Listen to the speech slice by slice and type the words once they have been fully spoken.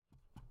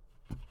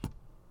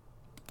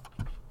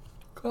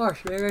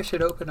Gosh, maybe I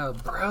should open a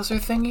browser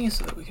thingy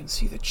so that we can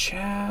see the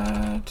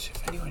chat.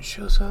 If anyone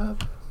shows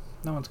up.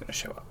 No one's going to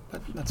show up,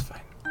 but that's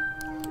fine.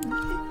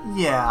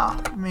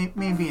 Yeah,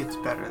 maybe it's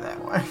better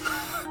that way.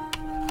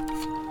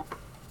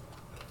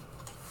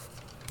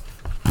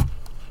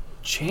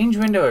 Change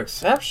window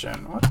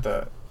exception?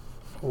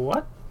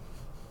 What?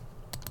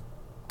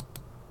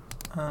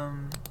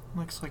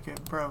 Looks like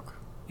it broke.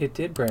 It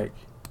did break.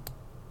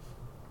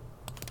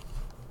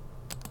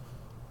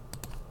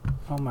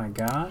 Oh my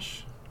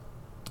gosh.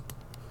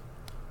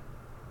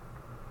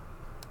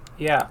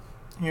 Yeah.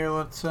 Here,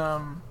 let's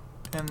end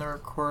the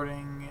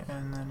recording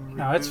and then reboot.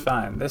 No, it's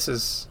fine. This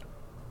is...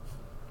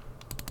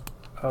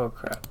 Oh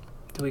crap.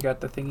 Do we got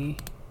the thingy?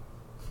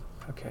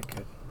 Okay,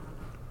 good.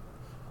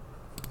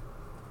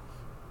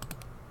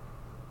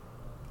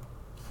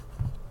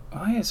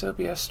 Why is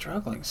OBS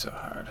struggling so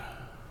hard?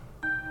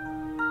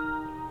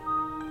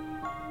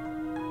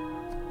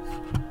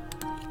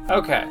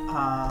 Okay.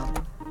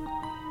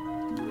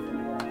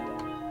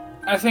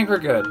 I think we're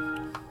good.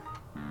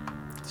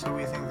 So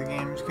we think the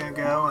game's gonna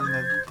go, and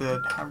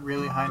the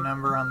really high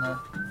number on the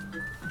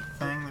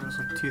thing, there was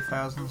like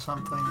 2,000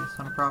 something, it's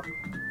not a problem.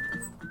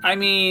 I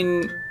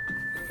mean,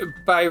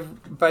 by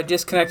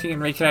disconnecting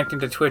and reconnecting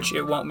to Twitch,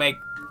 it won't make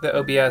the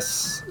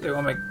OBS, it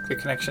won't make the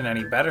connection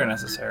any better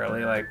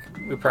necessarily. Like,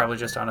 we're probably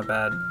just on a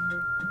bad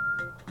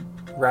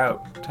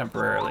route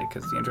temporarily,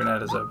 because the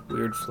internet is a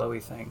weird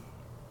flowy thing.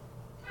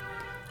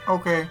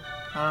 Okay.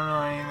 I don't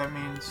know anything that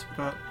means,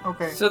 but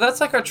okay. So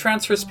that's like our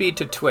transfer speed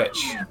to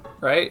Twitch,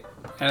 right?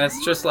 And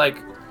it's just like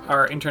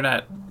our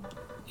internet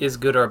is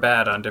good or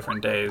bad on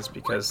different days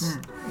because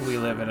we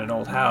live in an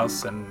old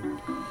house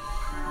and...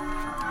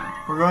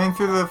 We're going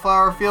through the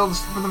flower fields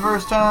for the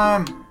first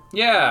time!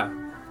 Yeah!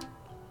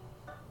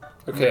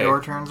 Okay. The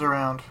door turns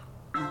around.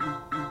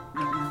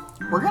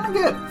 We're gonna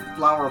get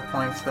flower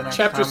points the next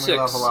Chapter time we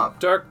level 6, up.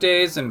 Dark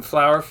Days and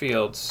Flower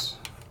Fields.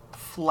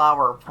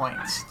 Flower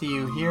points. Do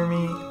you hear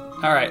me?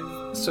 Alright,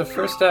 so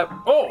first up...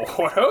 Oh,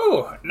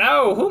 whoa!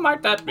 No, who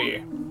might that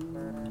be?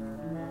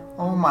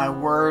 Oh my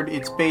word,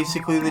 it's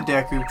basically the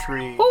Deku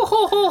Tree. Ho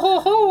ho ho ho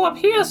ho, up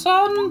here,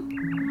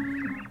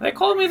 son! They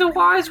call me the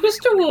wise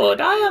Wisterwood.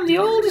 I am the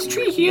oldest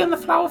tree here in the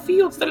flower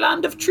fields, the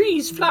land of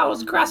trees,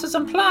 flowers, grasses,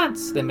 and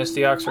plants. They missed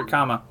the Oxford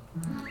comma.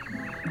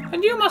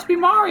 And you must be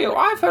Mario.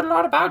 I've heard a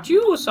lot about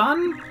you,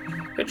 son.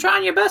 You're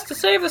trying your best to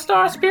save the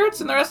star spirits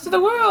and the rest of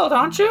the world,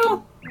 aren't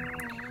you?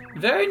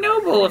 Very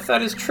noble. If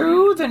that is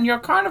true, then your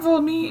arrival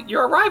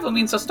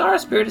means a star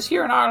spirit is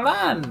here in our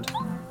land.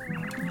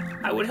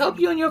 I would help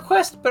you in your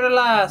quest, but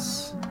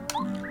alas,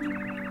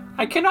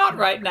 I cannot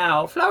right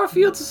now. Flower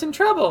Fields is in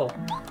trouble.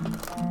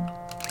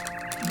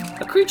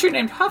 A creature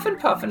named Huff and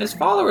Puff and his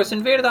followers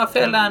invaded our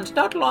fair land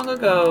not long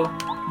ago.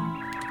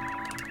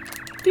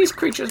 These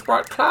creatures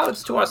brought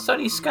clouds to our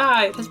sunny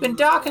sky. It has been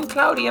dark and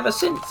cloudy ever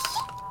since.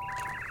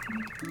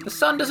 The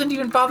sun doesn't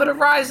even bother to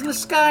rise in the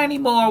sky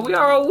anymore. We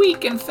are all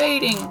weak and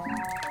fading.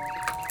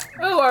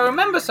 Oh, I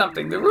remember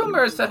something. The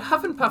rumor is that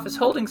Huff and Puff is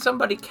holding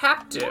somebody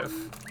captive.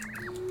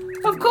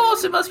 Of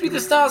course, it must be the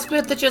star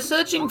spirit that you're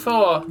searching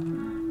for.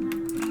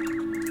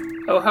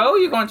 Oh ho,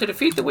 you're going to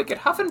defeat the wicked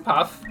Huff and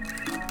Puff?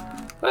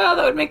 Well,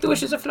 that would make the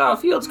wishes of Flower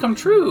Fields come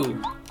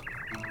true.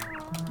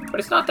 But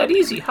it's not that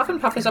easy. Huff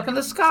and Puff is up in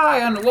the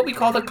sky on what we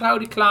call the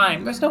Cloudy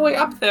Climb. There's no way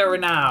up there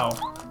now.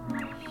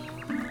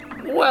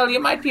 Well, you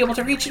might be able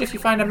to reach it if you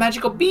find a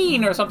magical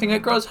bean or something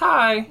that grows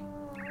high.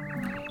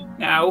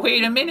 Now,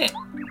 wait a minute.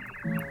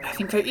 I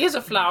think there is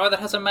a flower that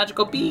has a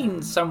magical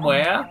bean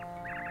somewhere.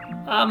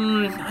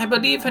 I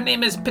believe her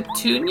name is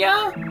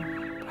Petunia?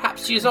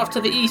 Perhaps she is off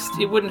to the east.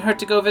 It wouldn't hurt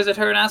to go visit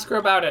her and ask her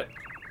about it.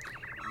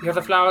 The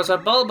other flowers are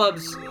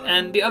bulbs,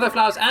 and the other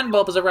flowers and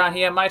bulbs around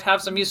here might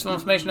have some useful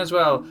information as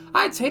well.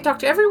 I'd say talk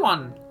to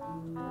everyone.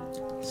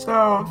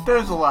 So,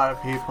 there's a lot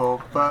of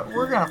people, but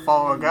we're gonna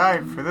follow a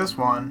guide for this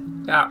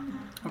one. Yeah.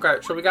 Okay,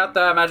 so we got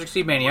the Magic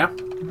Seed Mania.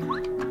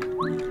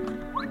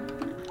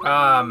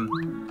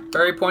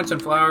 Berry points and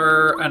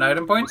flower and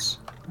item points.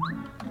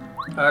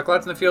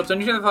 Clouds in the fields. When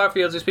you enter the flower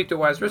fields, you speak to a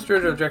wise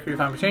wizard to object to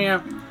find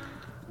Petunia.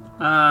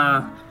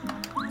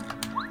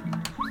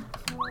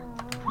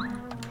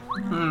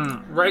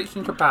 Right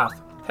center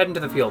path. Head into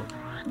the field.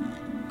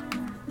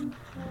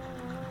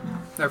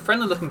 There are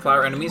friendly-looking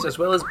flower enemies as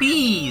well as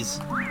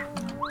bees.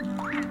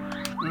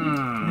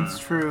 It's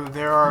true,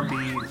 there are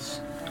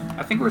bees.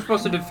 I think we're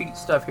supposed to defeat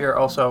stuff here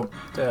also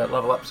to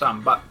level up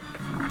some, but...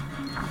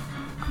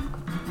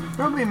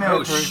 There'll be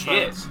mandatory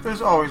fights.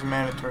 There's always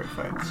mandatory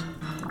fights.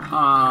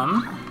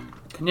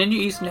 Continue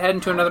east and head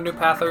into another new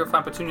path. There you'll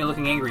find Petunia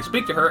looking angry.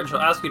 Speak to her and she'll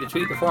ask you to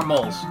defeat the 4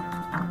 moles.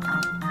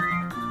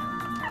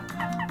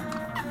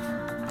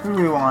 Who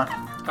do we want?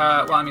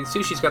 Well, I mean,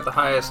 Sushi's got the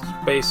highest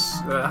base,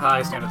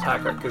 highest stand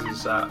attacker because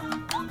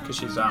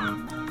she's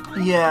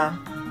Yeah.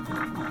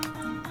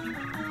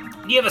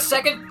 You have a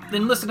second?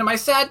 Then listen to my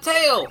sad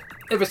tale.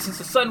 Ever since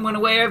the sun went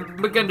away, I've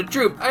begun to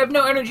droop. I have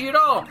no energy at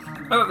all.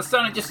 Without the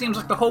sun, it just seems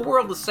like the whole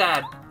world is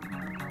sad.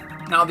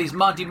 Now these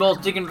Monty moles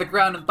dig into the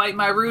ground and bite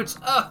my roots.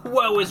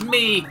 Woe is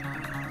me.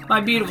 My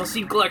beautiful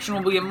seed collection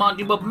will be a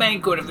Monty Book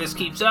banquet if this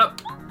keeps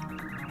up.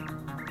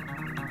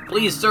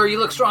 Please, sir, you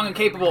look strong and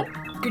capable.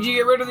 Could you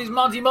get rid of these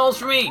Monty Moles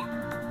for me?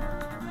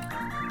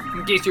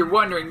 In case you're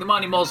wondering, the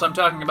Monty Moles I'm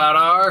talking about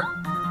are...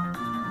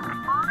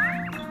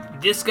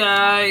 this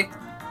guy...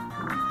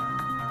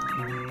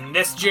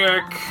 this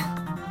jerk...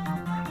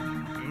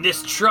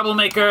 this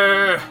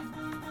troublemaker...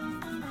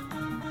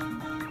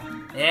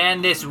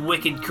 and this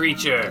wicked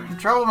creature. The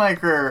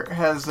troublemaker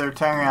has their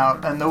tongue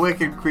out, and the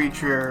wicked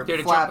creature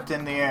flapped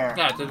in the air.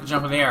 Yeah, did a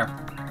jump in the air.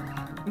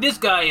 This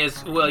guy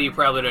is, well, you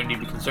probably don't need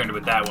to be concerned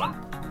about that one.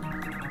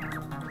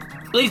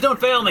 Please don't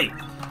fail me!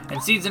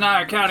 And Seeds and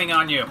I are counting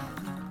on you.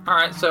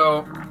 Alright,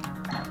 so...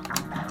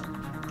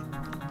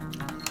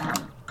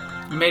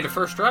 we made a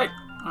first strike.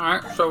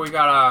 Alright, so we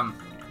got,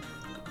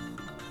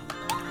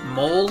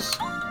 moles.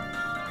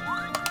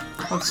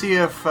 Let's see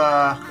if,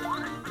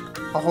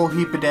 a whole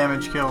heap of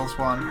damage kills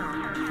one.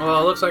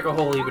 Well, it looks like a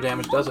whole heap of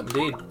damage does it,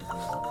 indeed.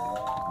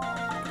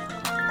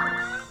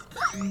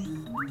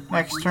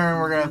 Next turn,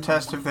 we're going to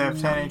test if they have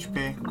 10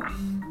 HP.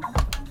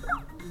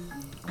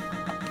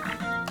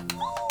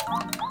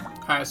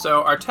 Alright,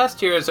 so our test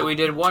here is that we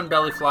did one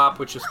belly flop,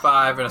 which is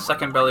 5, and a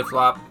second belly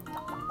flop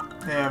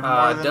They have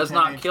more than does 10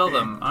 not HP. kill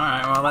them.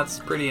 Alright, well, that's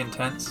pretty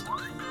intense.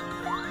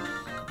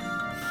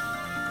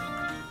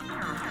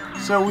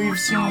 So we've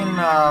seen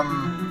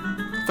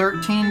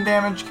 13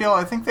 damage kill.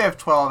 I think they have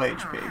 12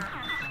 HP.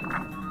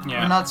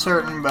 Yeah. I'm not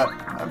certain, but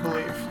I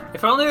believe.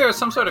 If only there was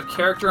some sort of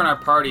character in our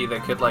party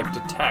that could, like,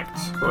 detect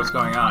what was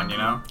going on, you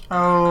know?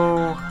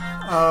 Oh.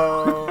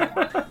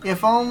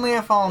 If only.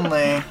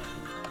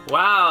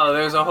 Wow,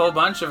 there's a whole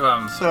bunch of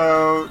them.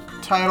 So,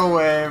 Tidal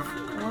Wave.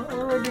 What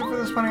do I do for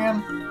this one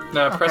again?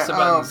 Press the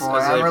buttons. Oh boy,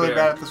 as they I'm really appear.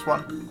 bad at this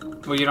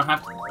one. Well, you don't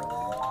have to.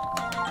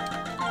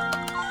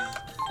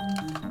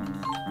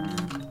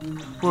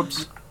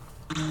 Whoops.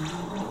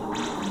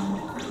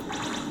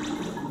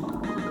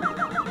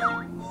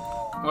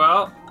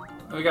 Well,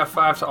 we got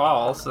 5 to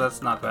all, so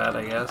that's not bad,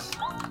 I guess.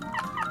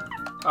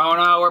 Oh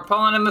no, we're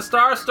pulling in the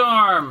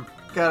Starstorm!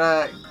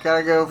 Gotta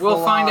go full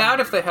We'll find on. out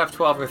if they have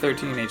 12 or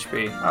 13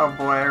 HP. Oh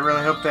boy, I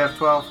really hope they have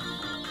 12.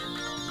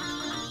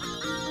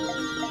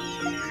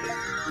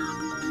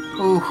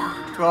 Ooh,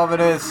 12 it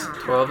is.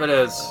 12 it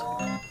is.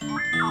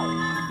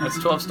 That's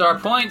 12 star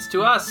points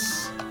to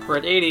us. We're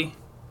at 80.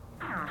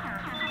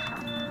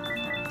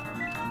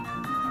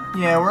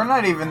 Yeah, we're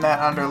not even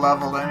that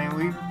under-leveled. I mean,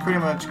 we pretty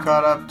much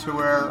caught up to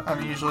where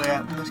I'm usually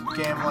at in this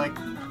game, like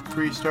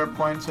 3-star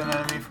points an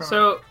enemy from...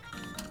 So,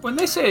 when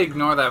they say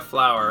ignore that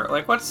flower,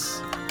 like what's...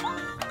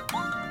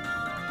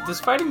 Does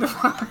fighting the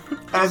flower...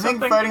 I think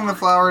fighting the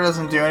flower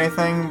doesn't do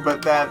anything,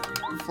 but that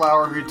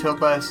flower who killed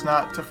by a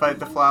snot to fight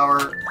the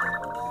flower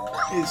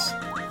is...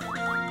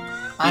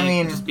 I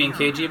mean... Just being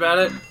cagey about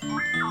it?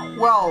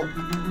 Well,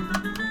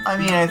 I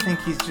mean, I think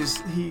he's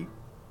just...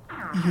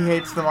 He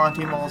hates the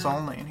Monty Moles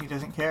only, and he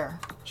doesn't care.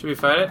 Should we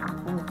fight it?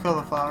 We'll kill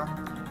the flower.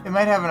 It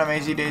might have an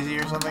Amazy Daisy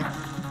or something.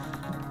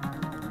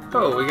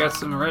 Oh, we got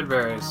some red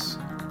berries.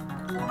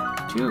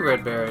 2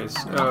 red berries.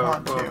 I Oh,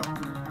 want whoa. to.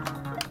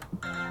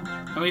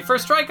 And we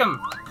first strike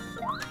them!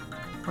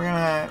 We're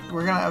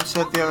gonna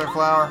upset the other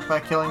flower by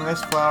killing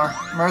this flower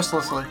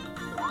mercilessly.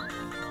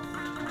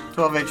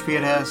 12 HP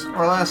it has,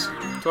 or less.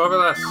 12 or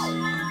less.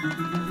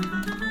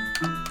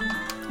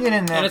 You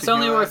didn't have And it's to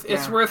only kill worth, that,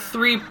 it's yeah. worth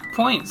 3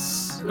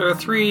 points. Or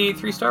 3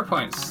 star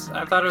points.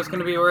 I thought it was going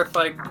to be worth,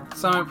 like,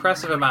 some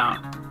impressive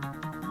amount.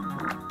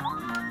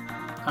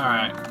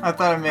 Alright. I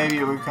thought maybe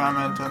it would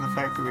comment on the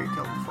fact that we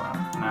killed the flower.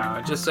 No,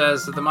 it just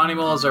says that the Monty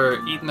Moles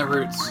are eating the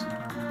roots.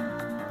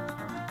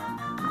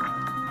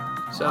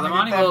 So the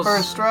Monty Get that Moles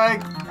first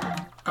strike.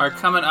 are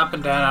coming up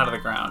and down out of the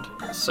ground.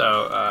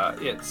 So,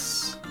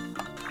 it's...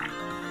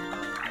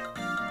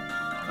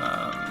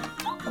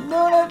 I'm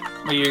doing it.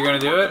 Are you going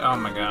to do it? Oh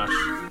my gosh.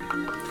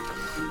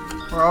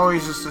 We're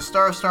always just a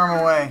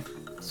Starstorm away.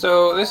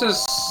 So this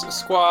is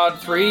squad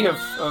 3 of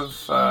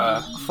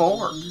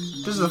 4.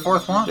 This is the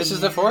 4th one. this is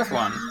the 4th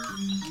one.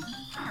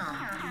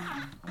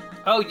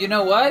 Oh, you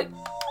know what?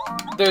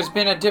 There's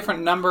been a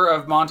different number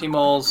of Monty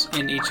Moles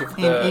in each of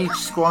the in each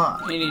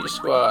squad. in each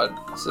squad.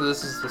 So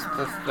this is the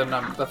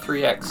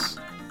 3x.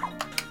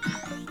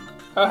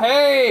 Oh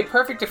hey,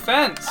 perfect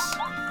defense.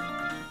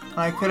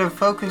 I could have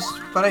focused,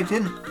 but I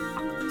didn't.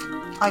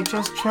 I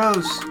just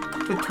chose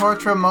to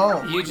torture a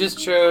mole. You just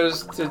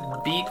chose to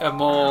beat a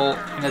mole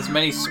in as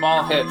many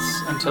small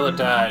hits until it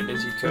died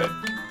as you could.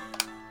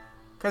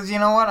 Because you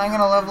know what? I'm going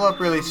to level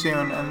up really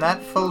soon, and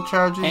that full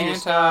charges your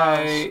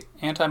stars.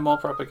 Anti-mole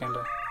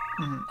propaganda.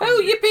 Mhm.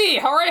 Oh, yippee!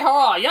 Hooray,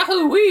 hurrah!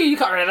 Yahoo! Wee! You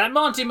got rid of that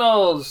Monty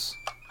Moles!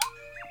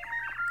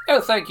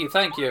 Oh, thank you,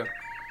 thank you.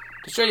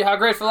 To show you how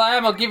grateful I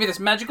am, I'll give you this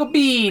magical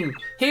bean.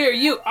 Here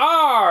you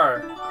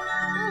are!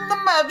 The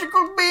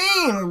magical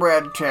bean,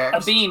 Red A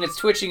Text. bean that's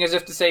twitching as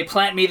if to say,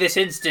 plant me this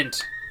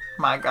instant.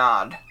 My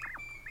god.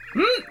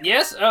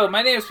 Yes? Oh,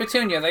 my name is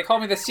Petunia. They call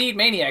me the Seed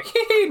Maniac.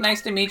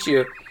 Nice to meet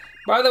you.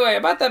 By the way,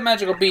 about that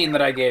magical bean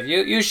that I gave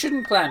you, you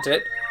shouldn't plant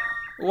it.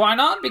 Why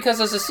not? Because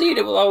as a seed,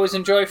 it will always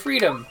enjoy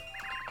freedom.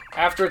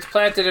 After it's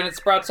planted and it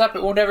sprouts up,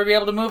 it won't ever be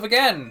able to move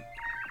again.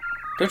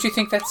 Don't you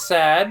think that's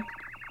sad?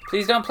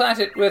 Please don't plant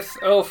it with,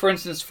 for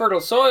instance, fertile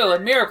soil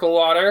and miracle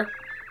water.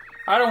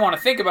 I don't want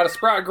to think about a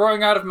sprout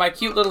growing out of my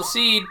cute little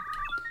seed.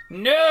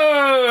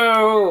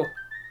 No!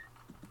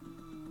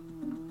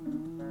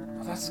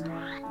 Well, that's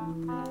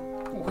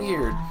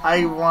weird.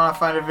 I want to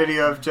find a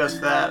video of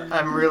just that.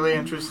 I'm really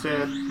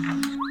interested.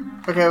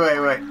 Okay,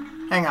 wait.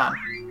 Hang on.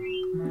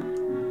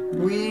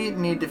 We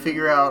need to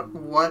figure out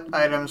what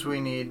items we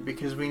need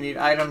because we need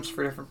items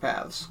for different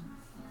paths.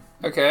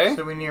 Okay.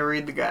 So we need to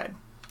read the guide.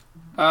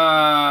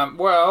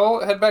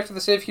 Well, head back to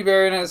the save cube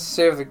area and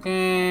save the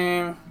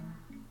game.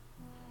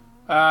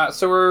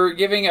 So we're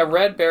giving a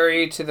red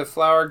berry to the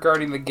flower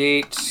guarding the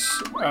gate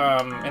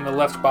in the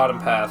left bottom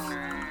path.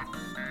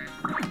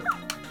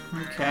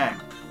 Okay.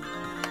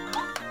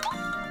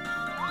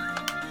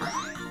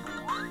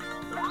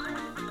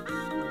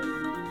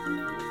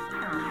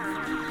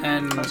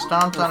 And I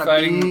stomped on a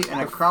bee and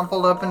it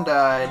crumpled up and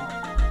died.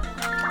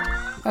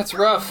 That's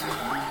rough.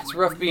 It's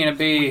rough being a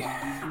bee.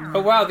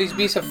 Oh wow, these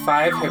bees have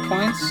 5 hit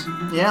points?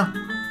 Yeah.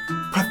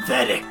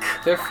 Pathetic.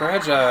 They're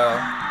fragile.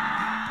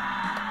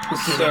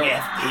 Getting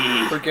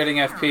FP. We're getting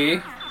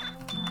FP.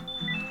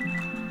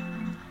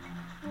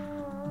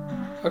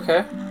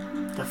 Okay.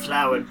 The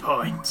flowered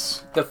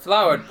points. The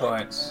flowered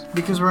points.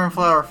 Because we're in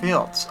flower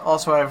fields.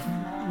 Also,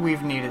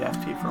 we've needed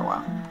FP for a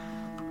while.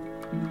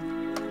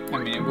 I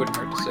mean, it wouldn't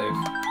hurt to save.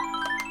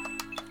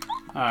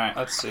 Alright,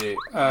 let's see.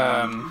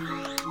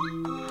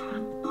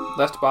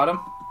 Left bottom?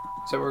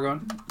 Is that where we're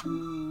going?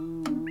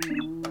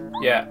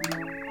 Yeah.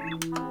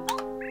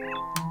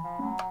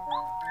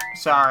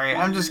 Sorry,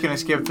 I'm just gonna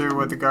skip through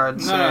what the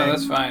guards say. No,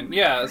 that's fine.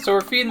 Yeah, so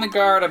we're feeding the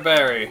guard a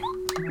berry.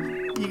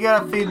 You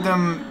gotta feed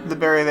them the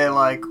berry they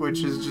like,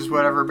 which is just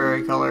whatever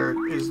berry color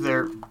is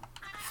their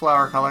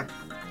flower color.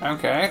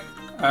 Okay.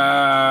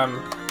 A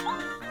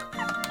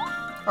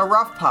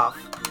rough puff.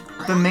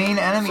 The main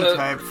enemy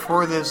type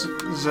for this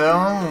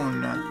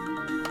zone.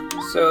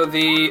 So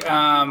the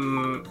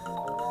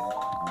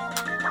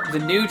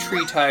new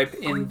tree type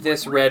in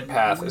this red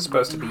path is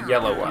supposed to be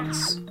yellow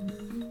ones.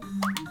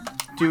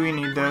 Do we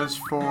need those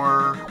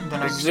for the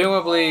next...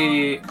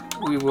 Presumably,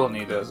 we will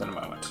need those in a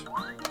moment.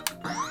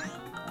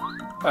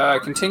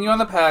 Continue on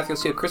the path, you'll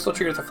see a crystal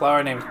tree with a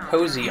flower named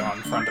Posy on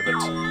front of it.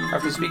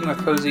 After speaking with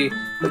Posy,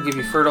 he'll give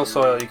you fertile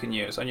soil you can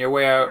use. On your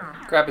way out,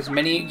 grab as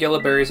many yellow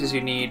berries as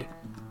you need,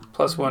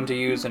 plus 1 to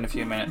use in a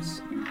few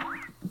minutes.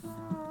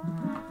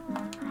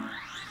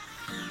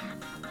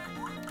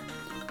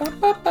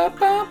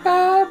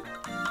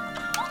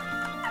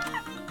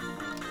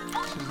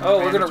 Oh,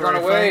 we're gonna run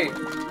away!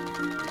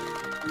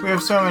 We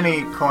have so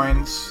many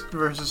coins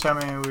versus how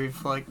many we've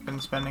been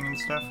spending and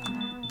stuff.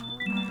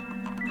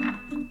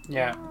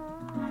 Yeah.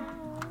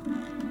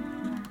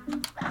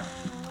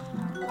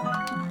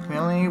 We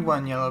only need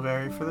 1 yellow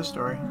berry for the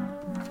story.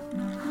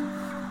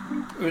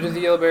 Do the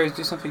yellow berries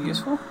do something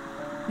useful?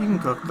 You can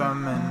cook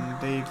them and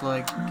they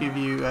give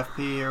you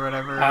FP or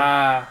whatever.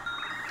 Ah.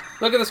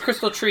 Look at this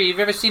crystal tree. You've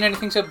ever seen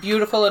anything so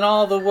beautiful in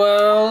all the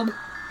world?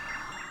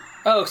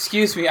 Oh,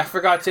 excuse me, I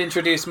forgot to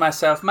introduce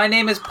myself. My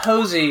name is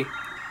Posy.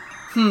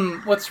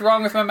 What's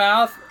wrong with my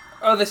mouth?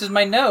 Oh, this is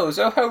my nose.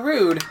 Oh, how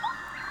rude.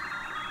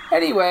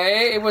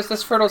 Anyway, it was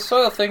this fertile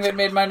soil thing that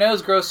made my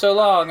nose grow so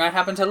long. I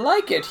happen to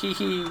like it, hee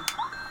hee.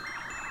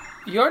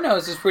 Your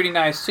nose is pretty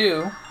nice,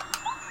 too.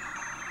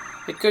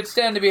 It could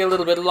stand to be a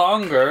little bit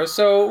longer,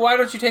 so why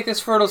don't you take this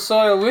fertile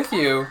soil with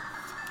you?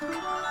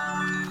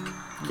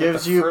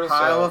 Gives you a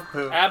pile of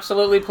poop.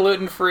 Absolutely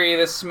pollutant-free.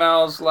 This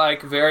smells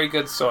like very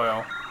good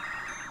soil.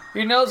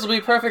 Your nose will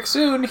be perfect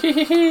soon, hee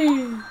hee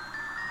hee.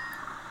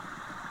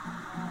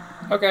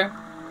 Okay.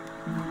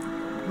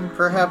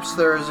 Perhaps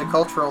there is a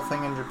cultural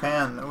thing in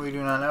Japan that we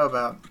do not know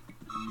about.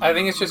 I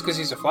think it's just because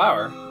he's a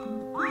flower.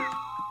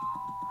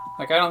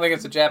 I don't think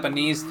it's a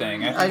Japanese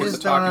thing. I think it's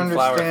a talking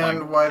flower thing. I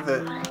just don't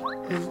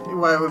understand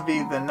why it would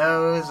be the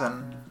nose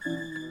and...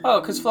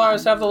 Oh, because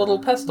flowers have the little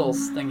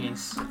pestles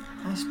thingies.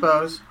 I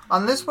suppose.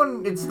 On this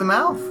one, it's the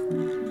mouth.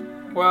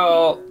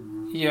 Well,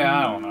 yeah,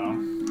 I don't know.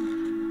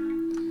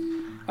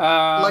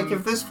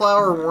 If this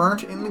flower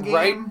weren't in the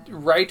game...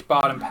 Right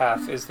bottom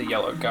path is the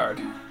yellow guard.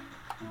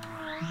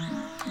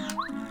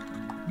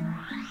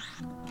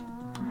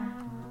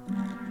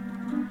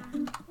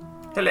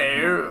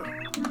 Hello.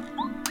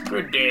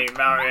 Good day,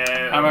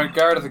 Mario. I'm a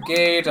guard of the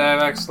gate, I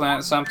have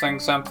excellent something,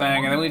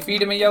 and then we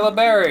feed him a yellow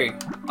berry.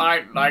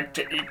 I'd like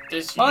to eat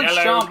this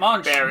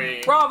munch.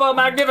 Berry. Bravo,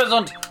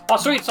 magnificent! A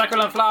sweet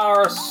succulent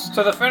flowers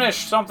to the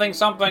finish, something,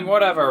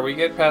 whatever. We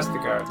get past the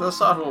guard. The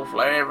subtle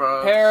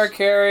flavor.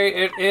 Parakarry,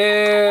 it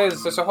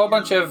is! There's a whole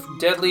bunch of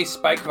deadly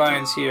spike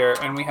vines here,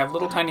 and we have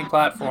little tiny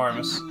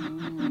platforms,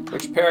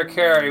 which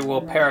Parakarry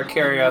will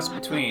parakarry us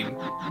between.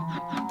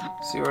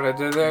 See what I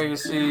did there? You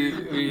see,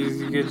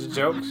 you get your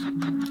jokes?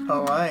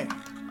 Oh,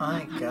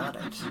 I got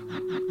it.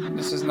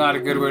 This is not a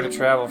good way to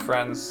travel,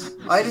 friends.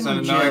 This is an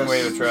annoying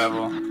way to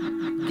travel.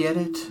 Get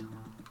it?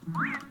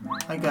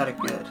 I got it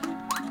good.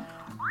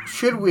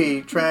 Should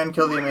we try and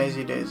kill the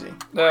Amazy Daisy?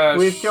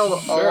 We've killed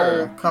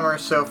all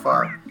comers so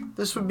far.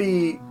 This would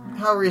be...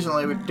 How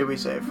recently did we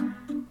save?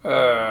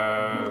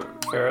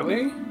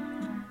 Fairly?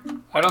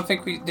 I don't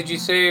think we... Did you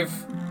save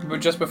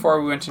just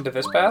before we went into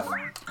this path?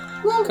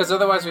 Well, Because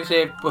otherwise we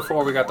saved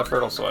before we got the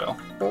fertile soil.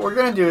 what we're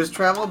going to do is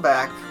travel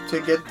back to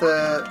get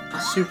the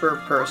super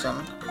person.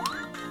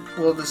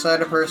 We'll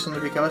decide a person to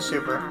become a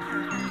super.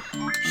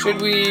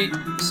 Should we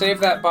save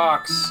that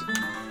box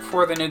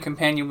for the new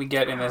companion we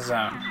get in this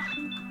zone?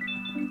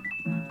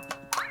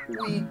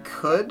 We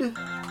could.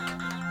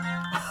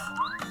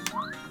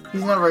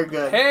 He's not very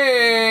good.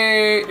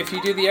 Hey! If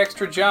you do the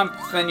extra jump,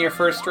 then your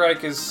first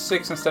strike is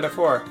 6 instead of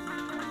 4.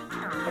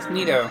 That's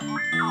neato.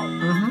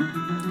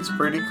 Mm-hmm. It's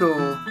pretty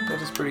cool.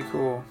 That is pretty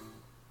cool.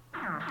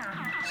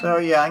 So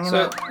yeah, I'm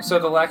gonna... So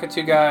the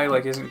Lakitu guy,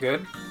 like, isn't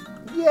good?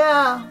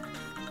 Yeah.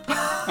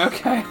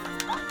 Okay.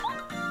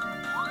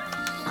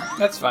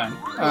 That's fine.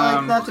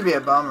 Like, not to be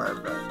a bummer,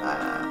 but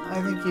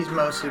I think he's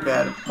mostly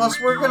bad. Plus,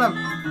 we're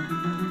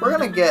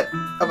gonna get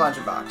a bunch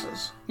of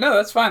boxes. No,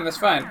 that's fine. That's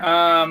fine.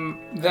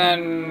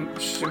 Then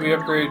should we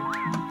upgrade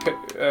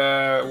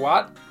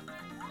Watt?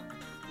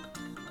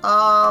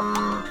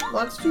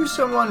 Let's do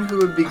someone who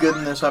would be good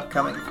in this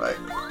upcoming fight.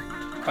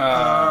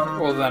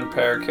 Well then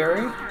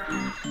Parakarry.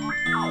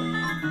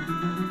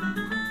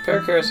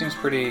 Parakarry seems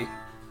pretty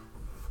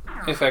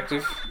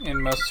effective in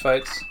most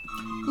fights.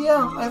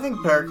 Yeah, I think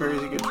Parakarry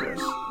is a good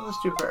choice. Let's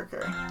do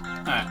Parakarry.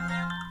 Alright.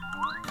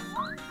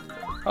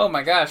 Oh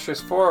my gosh, there's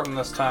 4 of them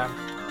this time.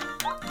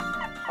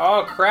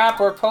 Oh crap,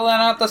 we're pulling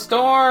out the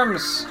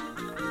storms!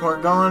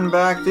 We're going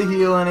back to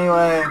heal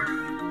anyway.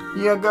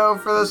 You go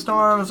for the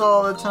storms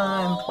all the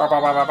time. Ba, ba,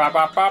 ba, ba, ba,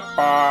 ba, ba,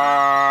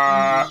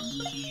 ba.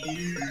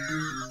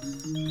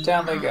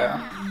 Down they go.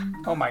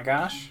 Oh my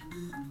gosh.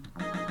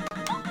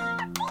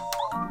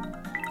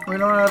 We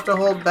don't have to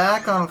hold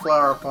back on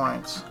flower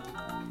points.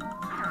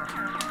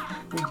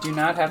 We do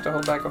not have to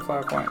hold back on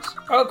flower points.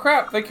 Oh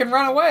crap, they can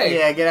run away!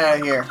 Yeah, get out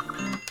of here.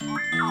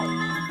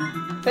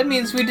 That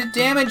means we did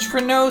damage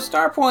for no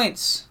star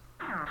points.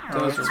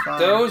 Oh, it's fine.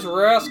 Those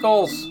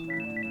rascals.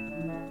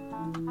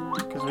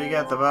 Because we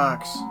got the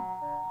box.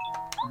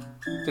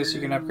 This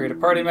you can upgrade a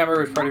party member.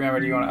 Which party member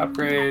do you want to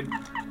upgrade?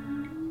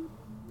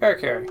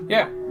 Parakarry.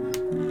 Yeah.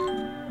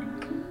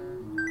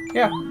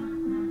 Yeah.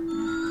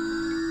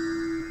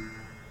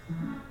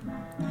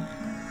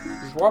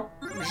 Zwop.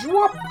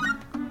 Zwop.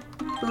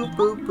 Boop,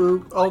 boop,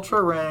 boop.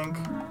 Ultra rank.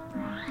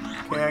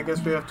 Okay, I guess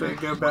we have to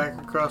go back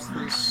across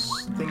this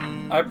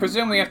thingy. I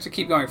presume we have to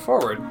keep going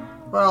forward.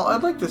 Well,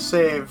 I'd like to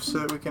save so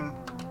that we can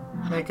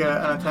make an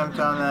attempt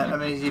on that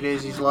Amazy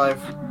Daisy's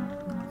life.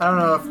 I don't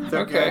know if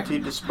they're Okay.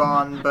 guaranteed to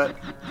spawn, but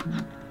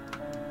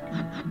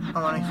I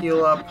want to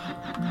heal up.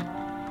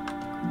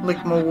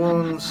 Lick my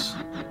wounds.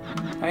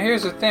 Now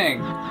here's the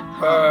thing.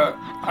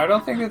 I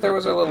don't think that there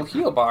was a little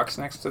heal box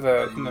next to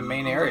in the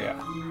main area.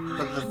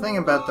 But the thing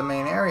about the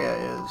main area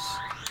is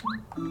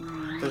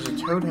there's a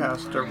toad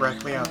house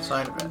directly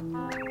outside of it.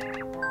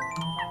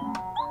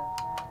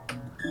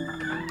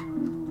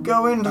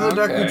 Go into the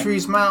Okay. Deku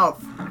Tree's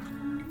mouth.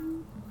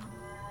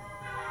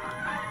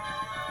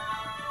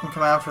 And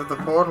come out of the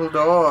portal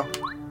door.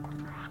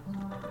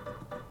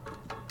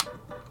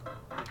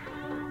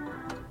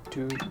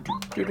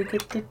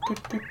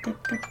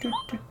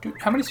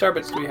 How many star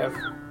bits do we have?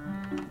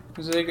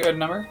 Is it a good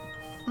number?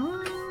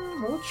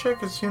 We'll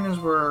check as soon as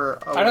we're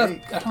I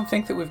awake. don't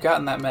think that we've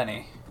gotten that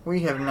many.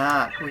 We have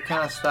not. We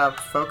kind of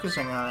stopped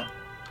focusing on it.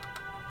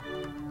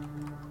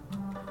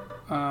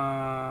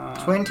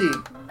 20.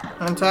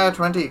 An entire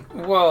 20.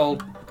 Well,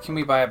 can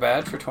we buy a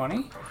badge for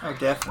 20? Oh,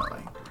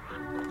 definitely.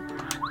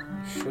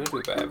 Should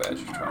we buy a badge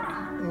for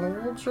 20?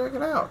 Well, we'll check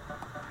it out.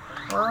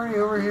 We're already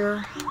over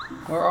here.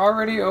 We're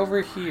already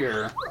over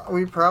here.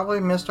 We probably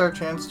missed our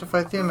chance to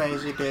fight the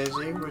Amazy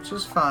Daisy, which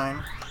is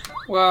fine.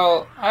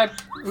 Well, I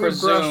We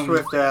brushed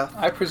with death.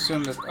 I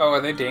presume that... Oh,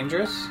 are they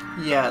dangerous?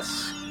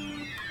 Yes.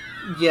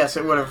 Yes,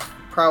 it would have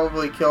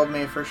probably killed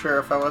me for sure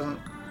if I wasn't...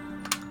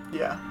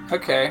 Yeah.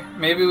 Okay,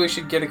 maybe we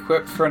should get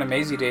equipped for an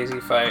Amazy Daisy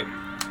fight.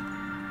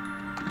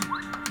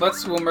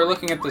 When we're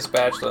looking at this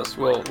badge list,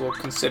 we'll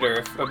consider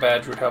if a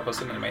badge would help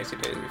us in an Amazy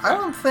Daisy I fight.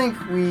 don't think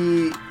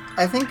we...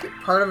 I think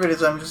part of it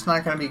is I'm just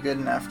not going to be good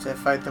enough to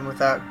fight them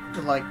without,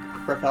 like,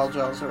 repel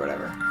gels or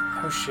whatever.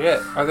 Oh shit,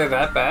 are they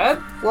that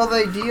bad? Well,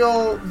 they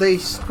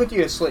put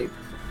you to sleep.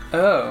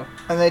 Oh.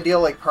 And they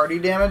deal, like, party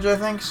damage, I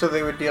think, so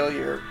they would deal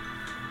your...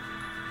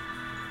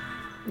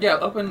 Yeah,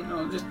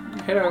 just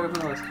hit our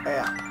open list.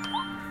 Yeah.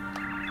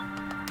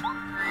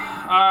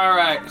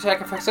 Alright,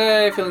 attack effects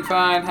A, feeling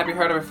fine, happy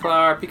heart of a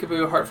flower,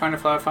 peekaboo, heart finder,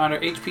 flower finder,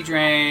 HP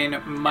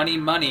drain, money.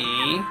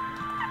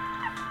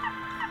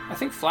 I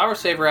think Flower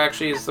Saver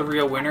actually is the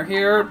real winner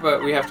here,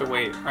 but we have to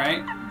wait,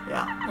 right?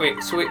 Yeah.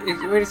 Wait, so wait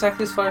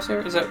exactly is Flower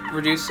Saver? Is that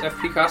reduce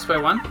FP cost by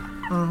 1?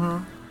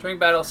 Mm-hmm. During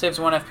battle, saves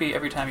 1 FP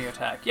every time you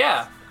attack.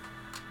 Yeah!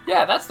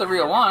 Yeah, that's the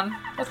real one.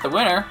 That's the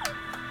winner.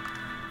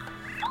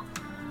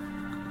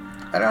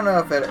 I don't know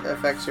if it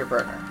affects your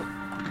partner.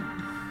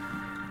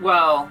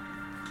 Well...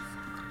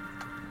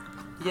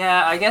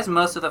 Yeah, I guess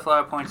most of the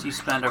flower points you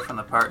spend are from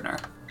the partner.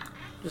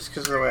 Just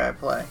because of the way I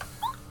play.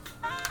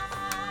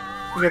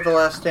 You get the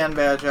last stand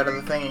badge out of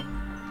the thingy.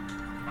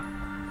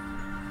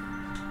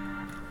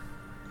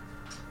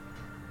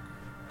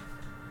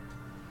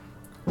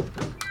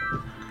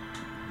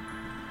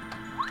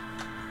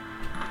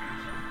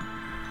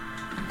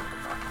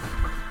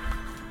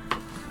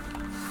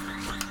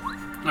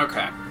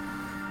 Okay.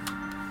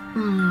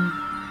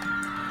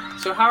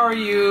 So how are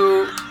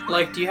you,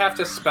 like, do you have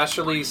to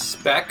specially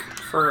spec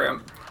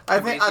for... I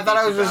thought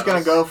I was just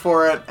gonna go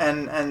for it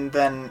and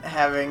then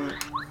having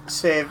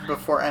saved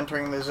before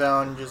entering the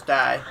zone just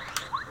die.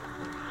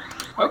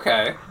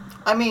 Okay.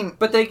 I mean...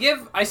 But they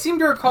give... I seem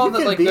to recall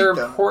that, like, they're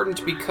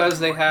important because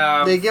they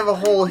have... They give a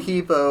whole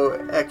heap of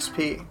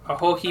XP. A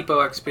whole heap of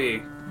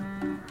XP.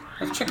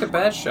 Let's check the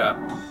badge shop.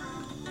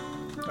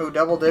 Oh,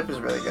 double dip is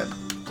really good.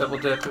 Double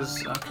dip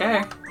is...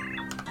 Okay.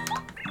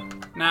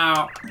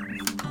 Now,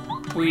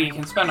 we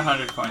can spend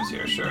 100 coins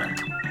here, sure.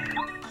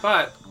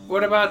 But,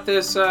 what about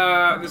this,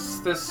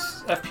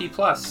 this FP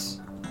Plus?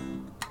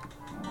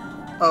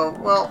 Oh,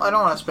 well, I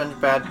don't want to spend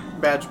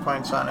badge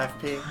points on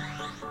FP.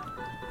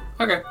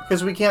 Okay.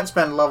 Because we can't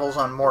spend levels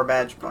on more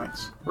badge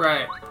points.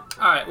 Right.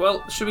 Alright,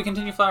 well, should we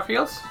continue Flower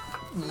Fields?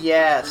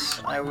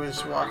 Yes, I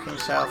was walking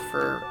south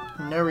for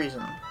no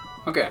reason.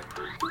 Okay.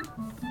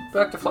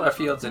 Back to Flower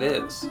Fields it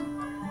is.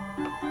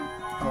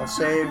 And we'll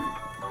save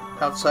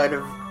outside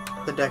of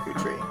the Deku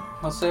Tree.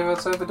 I'll save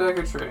outside the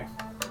Deku Tree.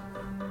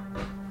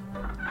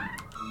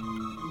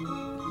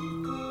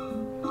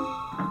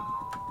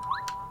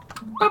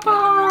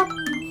 Ba-ba!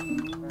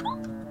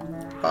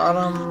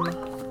 Bottom right.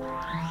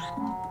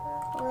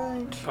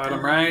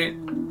 Bottom right.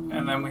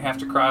 And then we have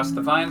to cross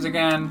the vines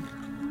again.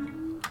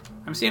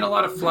 I'm seeing a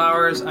lot of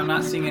flowers. I'm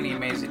not seeing any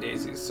Amazing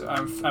Daisies, so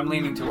I'm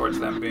leaning towards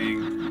them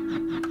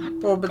being...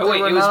 Well, but they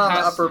were not on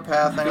the upper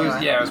path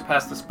anyway. It was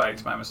past the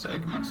spikes. My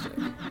mistake.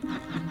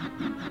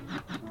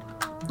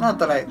 Not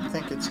that I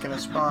think it's going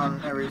to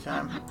spawn every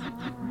time.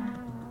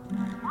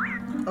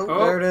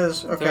 Oh, there it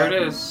is. Okay. There it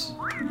is.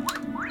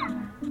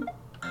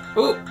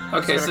 Ooh,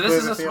 okay, so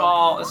this is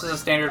a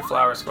standard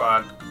flower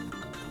squad.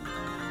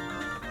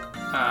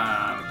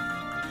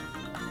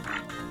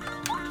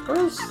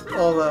 Where's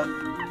all the...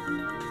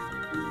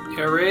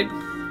 Air raid.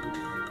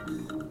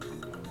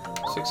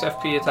 6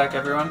 FP, attack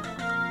everyone.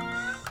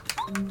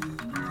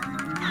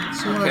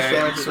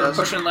 Okay, so we're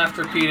pushing left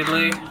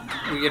repeatedly.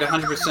 We get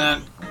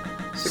 100%.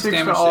 6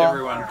 damage to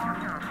everyone.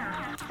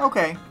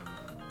 Okay.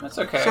 That's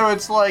okay. So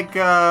it's like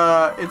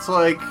a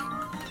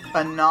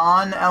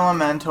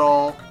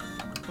non-elemental...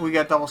 We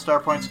got double star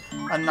points.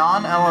 A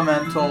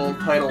non-elemental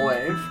tidal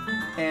wave,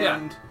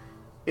 and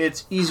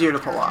it's easier to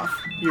pull off.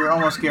 You're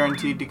almost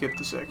guaranteed to get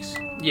the 6.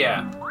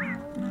 Yeah.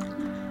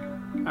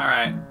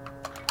 Alright.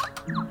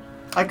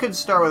 I could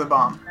start with a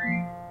bomb.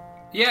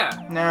 Yeah.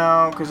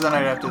 No, because then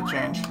I'd have to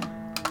change.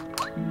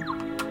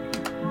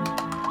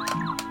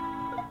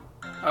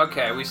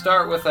 Okay, we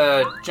start with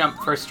a jump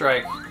first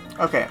strike.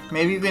 Okay,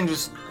 maybe you can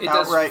just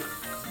outright...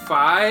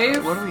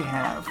 5? What do we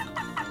have?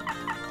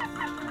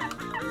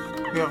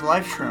 We have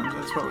life shrooms,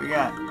 that's what we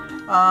got. We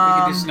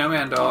can do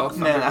snowman doll,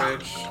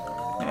 Ridge.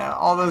 Yeah,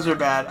 all those are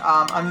bad.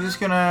 I'm just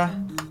gonna...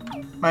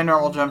 My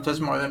normal jump does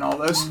more than all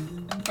those.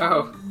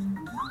 Oh.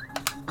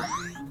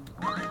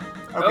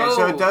 Okay,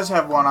 so it does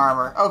have 1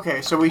 armor.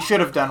 Okay, so we should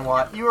have done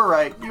what? You were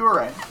right.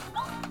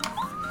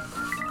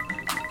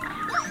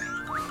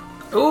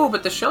 Ooh,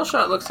 but the shell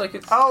shot looks like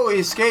it's... Oh,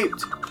 he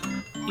escaped.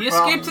 He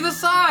escaped to the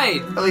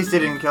side! At least he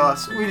didn't kill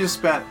us. We just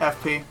spent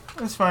FP.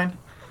 It's fine.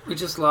 We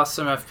just lost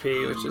some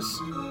FP, which is...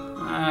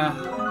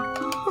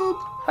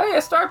 Hey,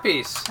 a star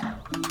piece!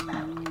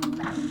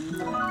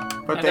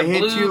 But and they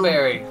hit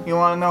blueberry. You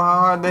want to know how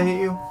hard they hit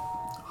you?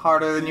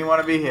 Harder than you want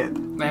to be hit.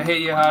 They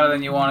hit you harder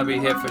than you want to be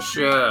hit, for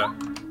sure.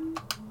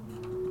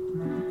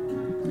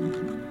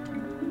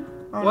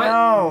 Oh what?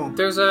 No!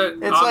 There's a...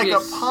 It's like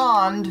a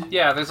pond.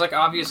 Yeah, there's like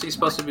obviously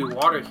supposed to be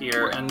water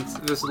here, and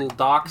there's little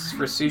docks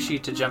for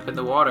Sushi to jump in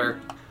the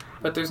water.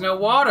 But there's no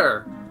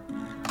water!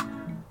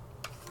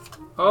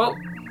 Oh.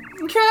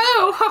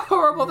 Oh, how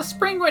horrible! The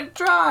spring went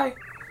dry!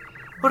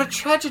 What a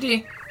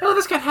tragedy! Oh,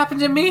 this can't happen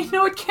to me!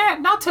 No, it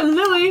can't! Not to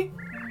Lily!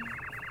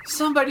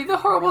 Somebody, the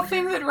horrible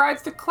thing that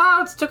rides the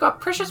clouds, took our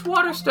precious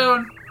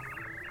waterstone!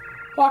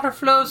 Water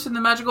flows from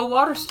the magical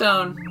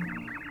waterstone.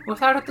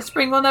 Without it, the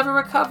spring will never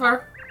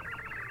recover.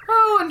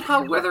 Oh, and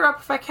I'll wither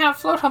up if I can't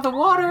float on the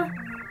water.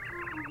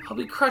 I'll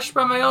be crushed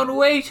by my own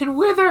weight and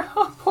wither.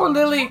 Oh, poor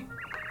Lily.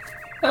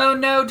 Oh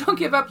no, don't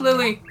give up,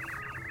 Lily.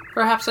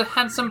 Perhaps a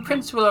handsome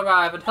prince will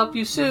arrive and help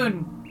you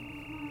soon.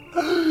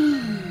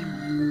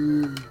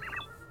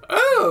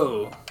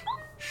 Oh!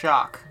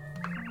 Shock.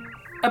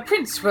 A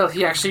prince? Well,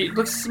 he actually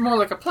looks more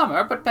like a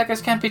plumber, but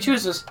beggars can't be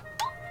choosers.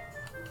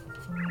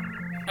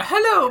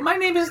 Hello, my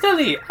name is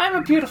Lily. I'm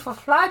a beautiful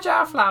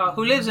fragile flower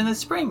who lives in the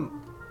spring.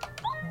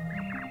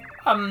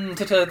 To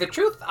tell you the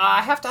truth,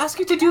 I have to ask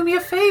you to do me a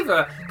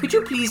favor. Could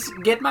you please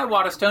get my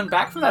waterstone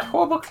back from that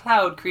horrible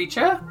cloud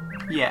creature?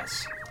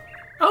 Yes.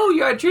 Oh,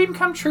 you're a dream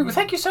come true.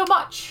 Thank you so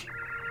much.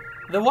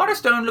 The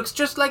waterstone looks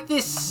just like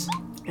this.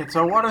 It's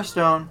a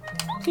waterstone.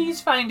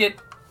 Please find it.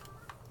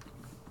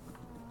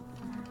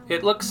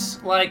 It looks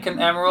like an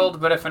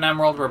emerald, but if an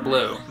emerald were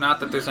blue.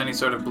 Not that there's any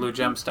sort of blue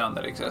gemstone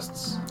that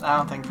exists. I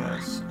don't think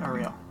that's a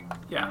real.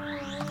 Yeah.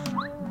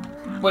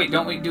 Wait,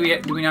 do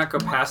we not go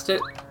past it?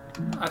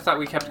 I thought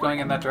we kept going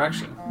in that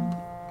direction.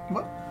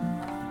 What?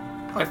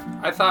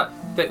 I thought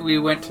that we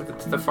went to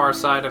the far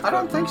side of I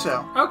don't think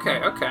so. Okay.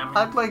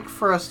 I'd like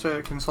for us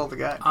to consult the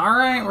guide.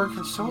 Alright, we're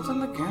consulting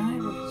the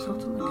guide.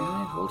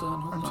 Hold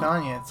on. I'm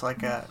telling you, it's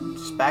like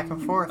just back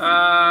and forth.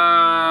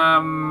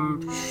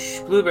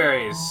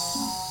 Blueberries.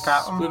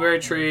 Got 'em. Blueberry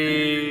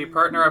tree,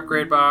 partner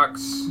upgrade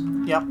box.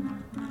 Yep.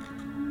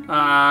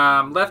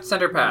 Left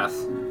center path.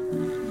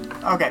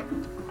 Okay.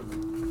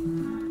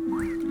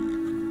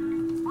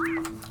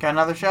 Got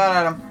another shot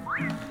at him.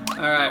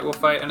 Alright, we'll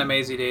fight an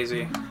Amazy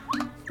Daisy.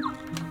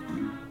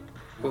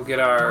 We'll get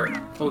our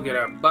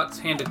butts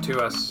handed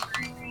to us.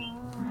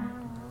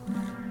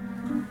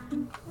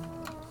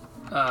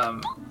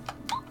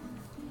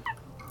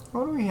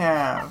 What do we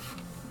have?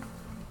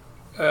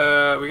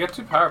 We got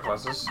 2 power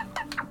pluses.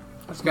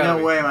 That's gotta No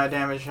be... way my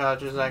damage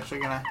dodge is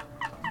actually gonna...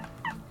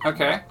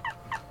 Okay.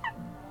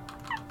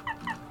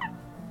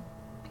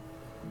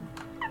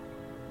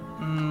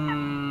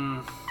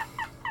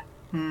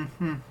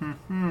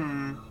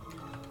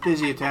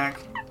 Dizzy attack.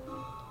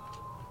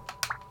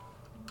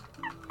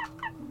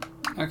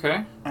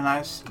 Okay. And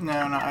ice...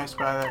 No, not ice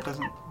spy. That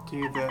doesn't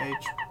do the H...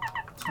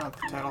 It's not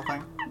the title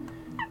thing.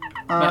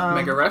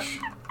 Mega rush.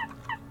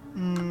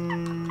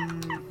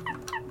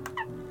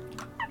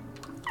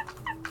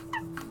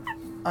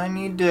 I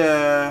need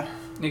to...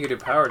 You could do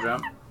power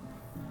jump.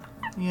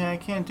 Yeah, I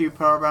can't do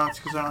power bounce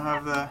because I don't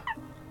have the...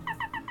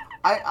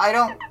 I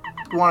don't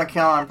want to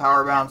count on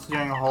power bounce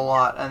doing a whole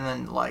lot and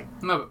then, like...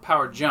 No, but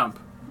power jump.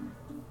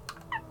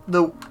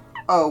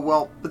 Oh,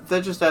 well, but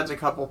that just adds a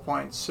couple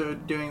points, so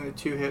doing the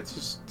 2 hits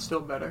is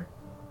still better.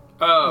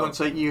 Oh. Once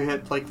you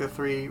hit, like, the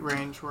 3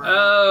 range where...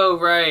 Oh,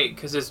 right,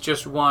 because it's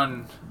just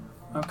 1.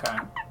 Okay.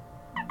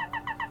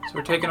 So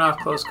we're taking off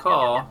close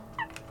call.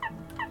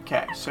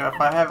 Okay, so if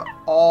I have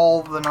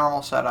all the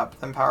normal setup,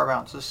 then power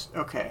bounce is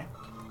okay.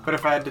 But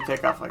if I had to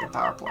take off, like, a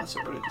power plus,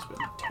 it would have just been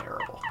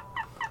terrible.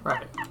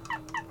 Right.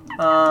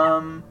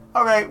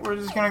 Okay, we're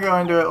just gonna go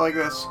into it like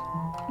this.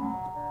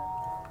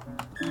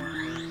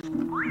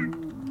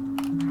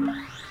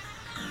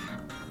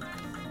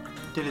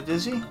 Did it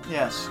dizzy?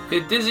 Yes.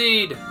 It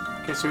dizzied!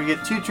 Okay, so we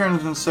get 2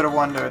 turns instead of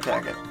 1 to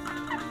attack it.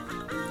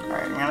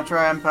 Alright, I'm gonna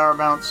try on power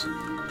bounce.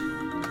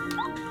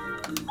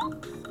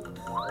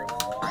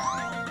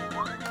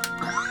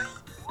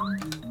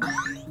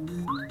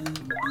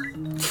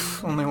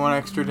 Only 1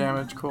 extra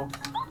damage, cool.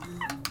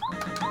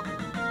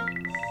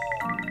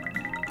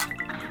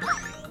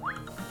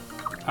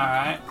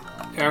 Alright.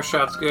 Air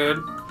shot's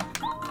good.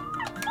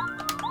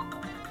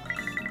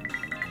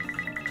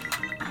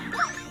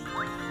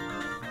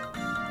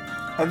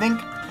 I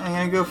think I'm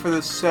gonna go for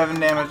the 7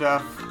 damage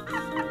off.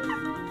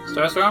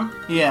 Starstorm?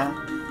 Yeah,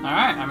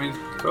 Alright, I mean,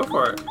 go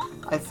for it.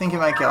 I think it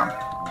might kill him.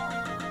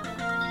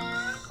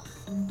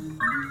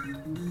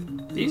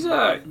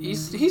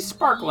 He's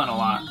sparkling a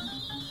lot.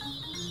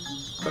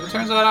 But it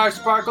turns out our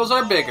sparkles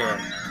are bigger.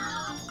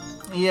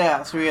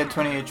 Yeah, so we had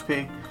 20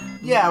 HP.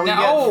 Yeah, we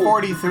Now- got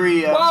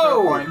 43 star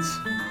points.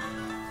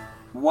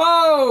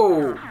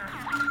 Whoa!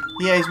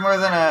 Yeah, he's more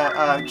than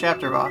a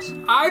chapter boss.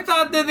 I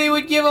thought that they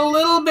would give a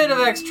little bit of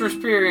extra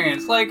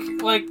experience, like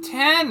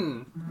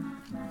 10.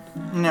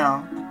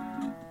 No.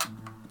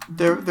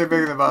 They're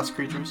bigger than boss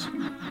creatures.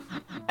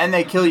 And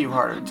they kill you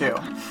harder, too.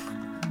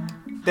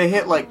 They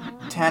hit like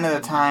 10 at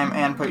a time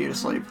and put you to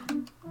sleep.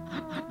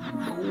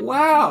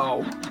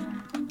 Wow.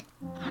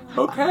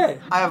 Okay.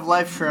 I have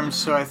life shrooms,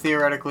 so I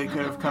theoretically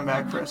could have come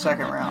back for a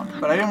second round.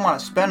 But I didn't want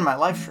to spend my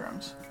life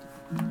shrooms.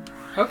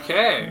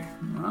 Okay.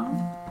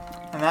 Well,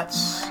 And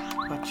that's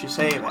what you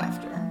save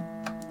after.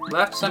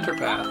 left center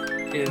path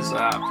is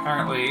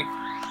apparently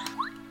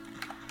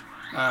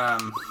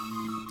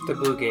the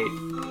blue gate.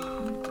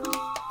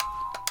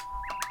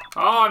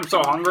 Oh, I'm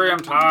so hungry, I'm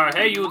tired.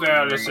 Hey, you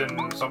there,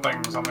 listen,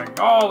 something.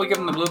 Oh, we give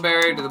him the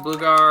blueberry to the blue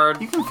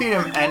guard. You can feed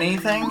him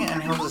anything,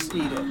 and he'll just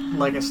eat it.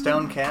 Like a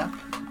stone cat.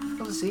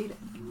 He'll just eat it.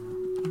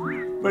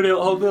 But he'll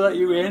only let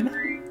you in?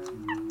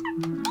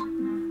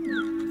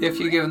 If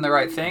you give him the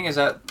right thing, is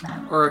that...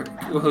 Or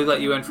will he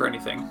let you in for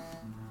anything?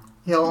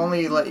 He'll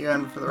only let you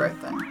in for the right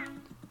thing.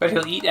 But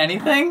he'll eat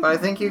anything? But I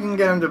think you can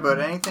get him to put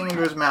anything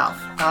into his mouth.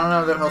 I don't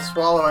know that he'll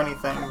swallow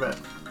anything, but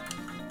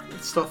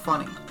it's still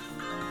funny.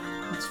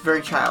 It's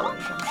very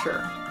childish, I'm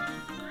sure.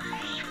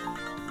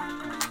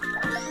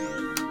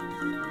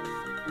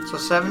 So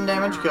 7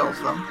 damage kills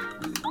them.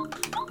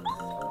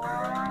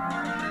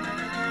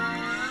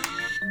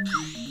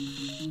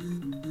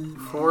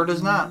 Four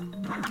does not.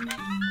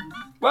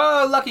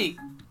 Whoa, lucky!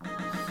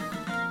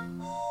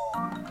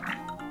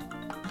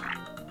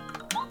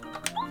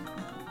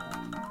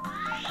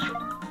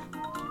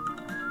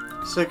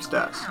 Six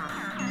does.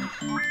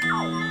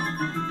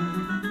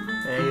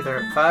 Either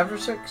at 5 or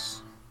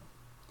 6.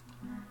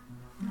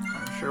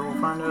 I'm sure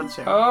we'll find out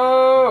soon.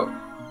 Oh!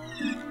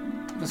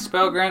 The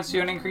spell grants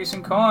you an increase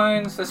in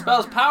coins. The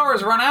spell's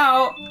powers run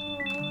out!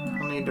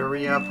 We'll need to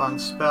re-up on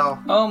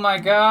spell. Oh my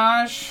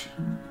gosh.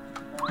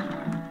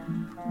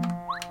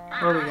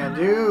 What are we gonna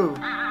do?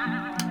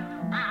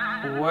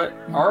 What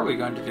are we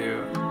going to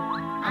do?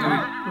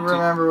 I don't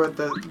remember what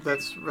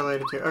that's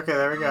related to. Okay,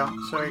 there we go.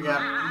 So we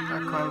got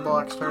our coin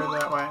block started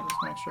that way.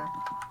 Just make sure.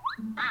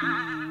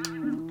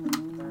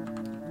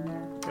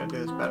 Gotta do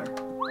this better.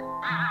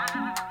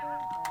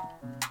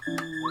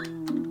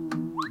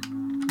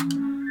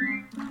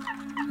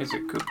 Is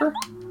it Cooper?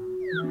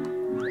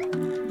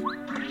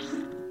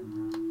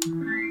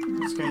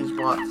 Just gonna use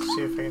block to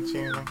see if I can see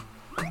anything.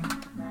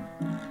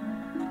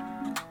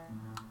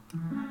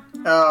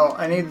 Oh,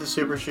 I need the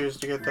super shoes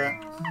to get that.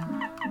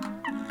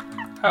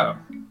 Oh.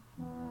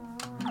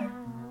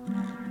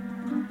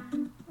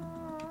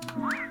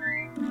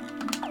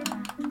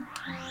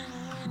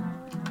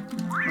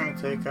 I'm gonna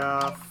take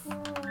off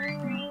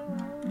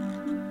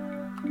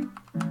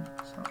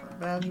some of the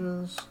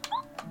badges.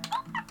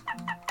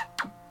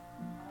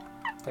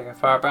 Take a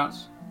fire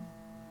bounce.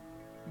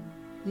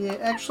 Yeah,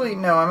 actually,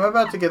 no, I'm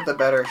about to get the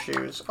better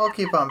shoes. I'll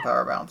keep on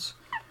power bounce.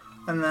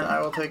 And then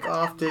I will take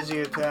off dizzy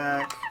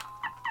attack.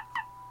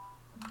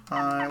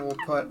 I will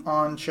put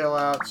on chill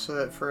out so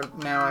that for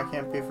now I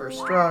can't be first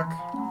struck.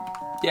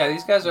 Yeah,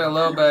 these guys are a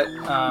little bit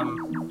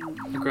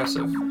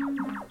aggressive.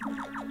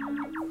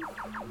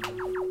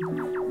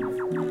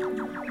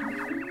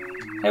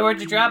 Hey,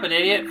 where'd you drop it,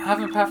 idiot?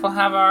 Hufflepuff will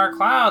have our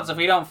clouds if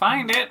we don't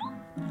find it.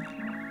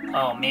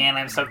 Oh man,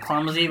 I'm so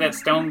clumsy that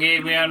Stone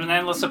gave me an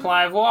endless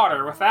supply of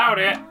water. Without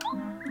it,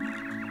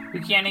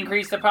 we can't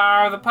increase the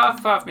power of the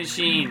Puff Puff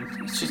machine.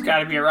 It's just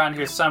gotta be around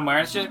here somewhere.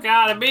 It's just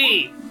gotta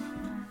be.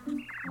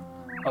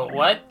 Oh,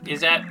 what?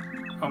 Is that...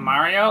 Oh,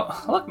 Mario?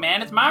 Look,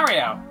 man, it's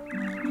Mario.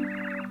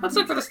 Let's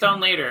look for the stone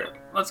later.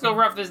 Let's go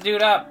rough this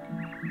dude up.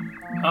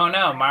 Oh,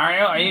 no,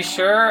 Mario, are you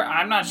sure?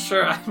 I'm not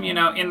sure I'm,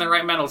 in the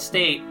right mental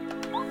state.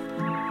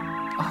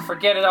 Oh,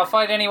 forget it, I'll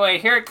fight anyway.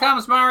 Here it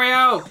comes,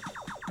 Mario!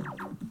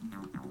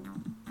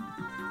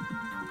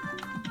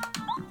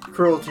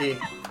 Cruelty.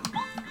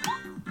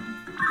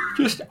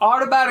 Just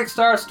automatic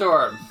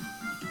Starstorm.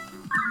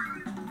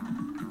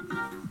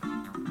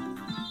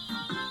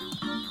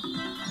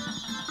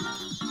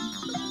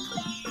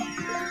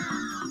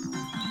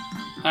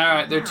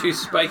 Alright, their two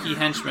spiky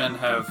henchmen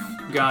have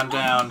gone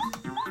down.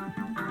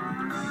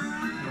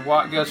 And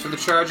Watt goes for the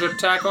charge up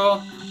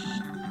tackle.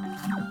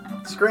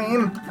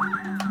 Scream!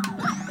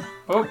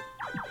 Oh.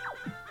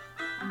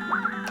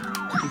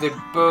 They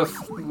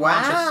both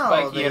launch a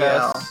spiky at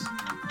us.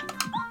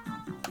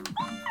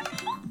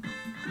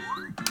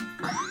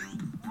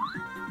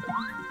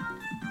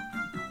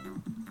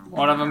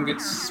 One of them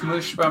gets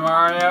smooshed by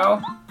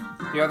Mario.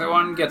 The other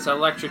one gets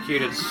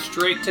electrocuted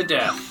straight to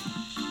death.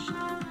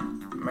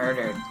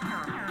 Murdered.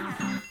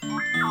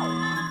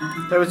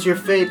 That was your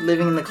fate,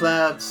 living in the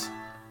clouds,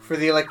 for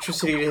the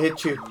electricity to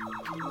hit you.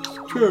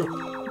 True.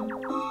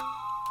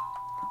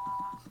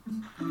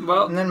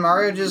 Well, And then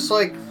Mario just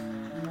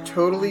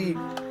totally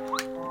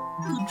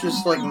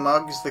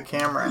mugs the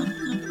camera.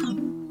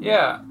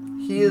 yeah.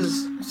 He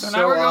is So so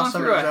now we're going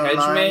awesome through in a his own hedge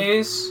mind.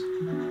 maze.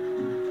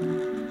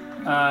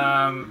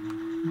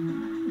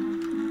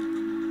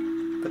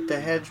 But the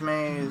hedge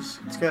maze,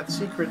 it's got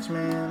secrets,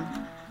 man.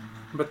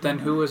 But then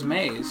who was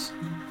Maze?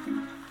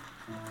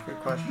 Good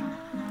question.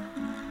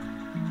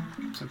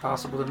 It's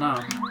impossible to know.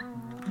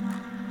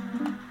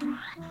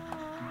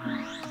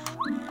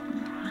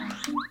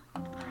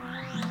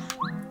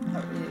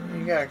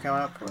 You gotta come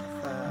up with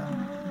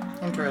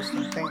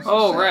interesting things.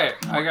 Oh, to say. right.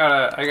 I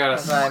gotta.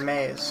 As I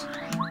maze.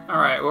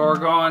 Alright, well, we're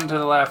going to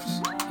the left,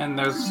 and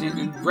there's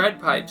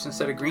red pipes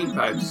instead of green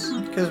pipes.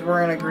 Because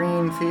we're in a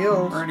green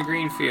field. We're in a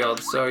green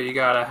field, so you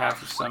gotta have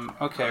some...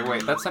 Okay,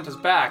 wait, that sent us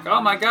back. Oh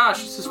my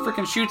gosh, this is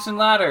freaking chutes and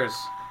ladders.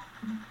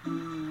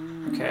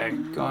 Okay,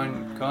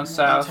 going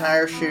south.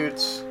 Entire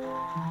chutes.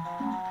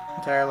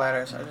 Entire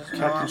ladders. I just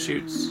Captain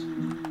Chutes.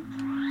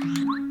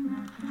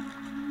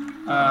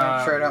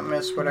 Make sure I don't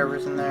miss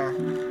whatever's in there.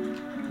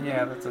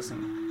 Yeah, that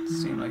doesn't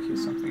seem like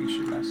it's something you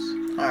should miss.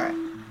 Alright.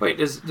 Wait,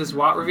 does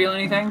Watt reveal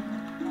anything?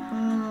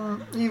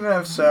 Even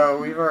if so,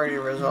 we've already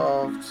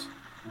resolved.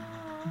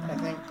 I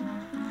think.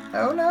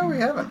 Oh no, we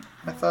haven't.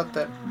 I thought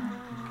that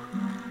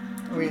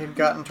we had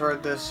gotten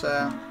toward this.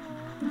 No,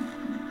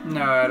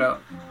 I don't.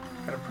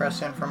 Gotta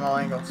press in from all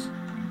angles.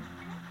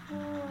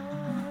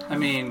 I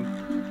mean,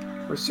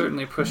 we're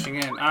certainly pushing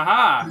in.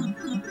 Aha!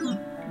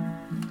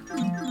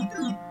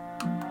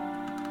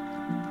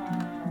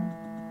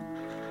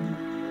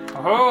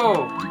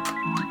 Oh!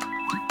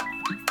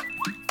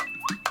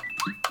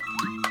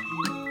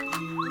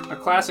 A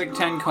classic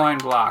 10 coin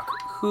block.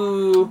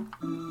 Who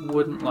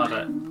wouldn't love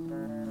it?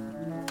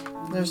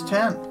 There's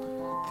 10,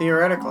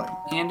 theoretically.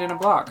 And in a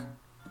block.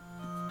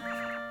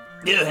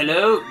 Yeah,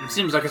 hello. It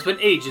seems like it's been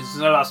ages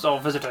since I last saw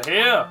a visitor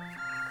here.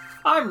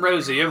 I'm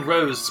Rosie of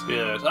Rose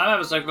Spirit. I'm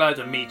ever so glad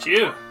to meet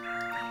you.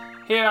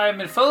 Here I am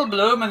in full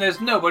bloom and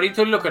there's nobody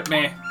to look at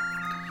me.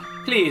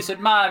 Please,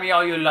 admire me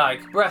all you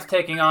like.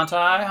 Breathtaking, aren't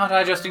I? Aren't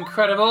I just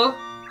incredible?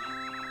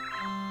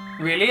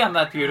 Really? I'm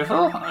that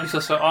beautiful? I'm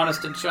just so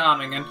honest and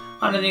charming, and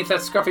Underneath that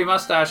scruffy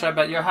mustache, I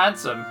bet you're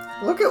handsome.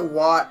 Look at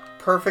Watt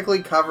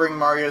perfectly covering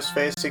Mario's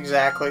face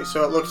exactly,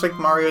 so it looks like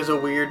Mario's a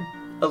weird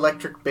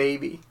electric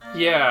baby.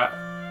 Yeah.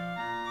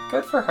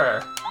 Good for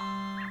her.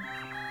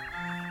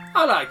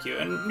 I like you,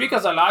 and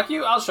because I like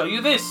you, I'll show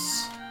you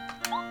this.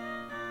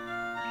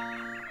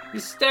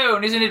 This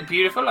stone, isn't it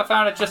beautiful? I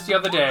found it just the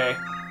other day.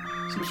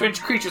 Some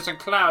strange creatures and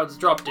clouds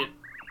dropped it.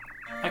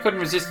 I couldn't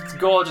resist its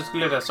gorgeous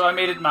glitter, so I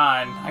made it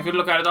mine. I could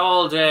look at it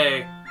all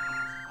day.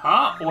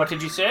 Huh? What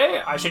did you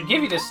say? I should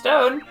give you this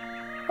stone.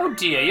 Oh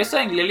dear, you're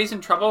saying Lily's in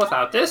trouble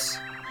without this?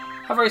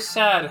 How very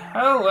sad.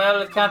 Oh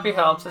well, it can't be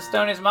helped. The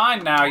stone is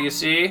mine now, you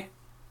see.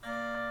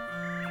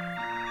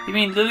 You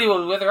mean Lily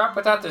will wither up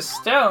without this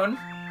stone?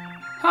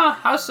 Huh,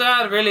 how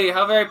sad, really.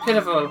 How very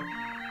pitiful.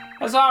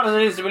 As hard as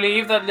it is to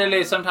believe that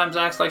Lily sometimes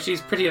acts like she's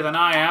prettier than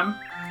I am.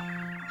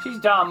 She's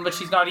dumb, but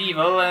she's not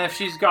evil, and if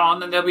she's gone,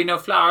 then there'll be no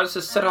flowers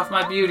to set off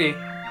my beauty.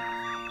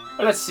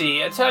 Well, let's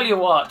see, I tell you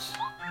what.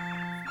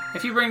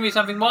 If you bring me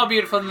something more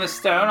beautiful than this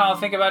stone, I'll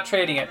think about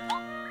trading it.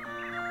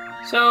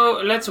 So,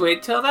 let's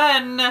wait till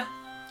then.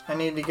 I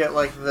need to get,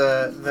 like,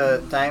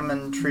 the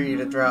diamond tree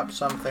to drop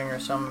something or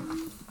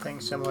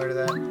something similar to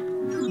that.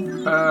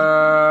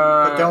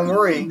 But don't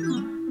worry.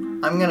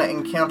 I'm gonna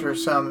encounter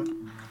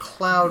some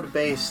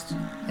cloud-based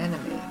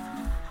enemy.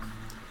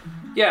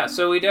 Yeah,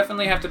 so we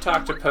definitely have to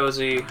talk to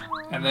Posey,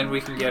 and then we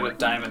can get a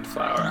diamond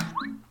flower.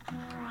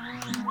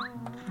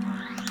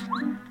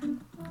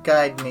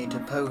 Guide me to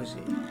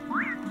Posey.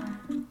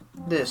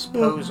 This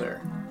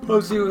poser.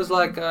 Posey was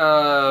like,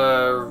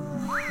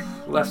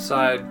 left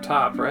side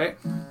top, right?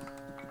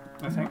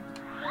 I think.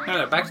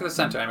 No, back to the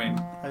center, I mean.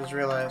 I just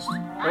realized.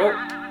 Oh!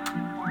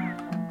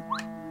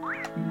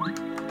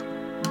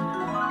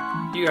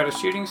 You got a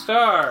shooting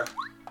star!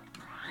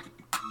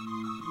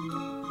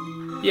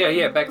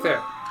 Yeah, back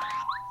there.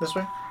 This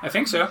way? I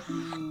think so.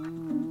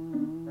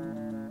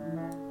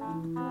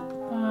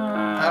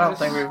 I don't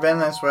think we've been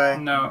this way.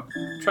 No.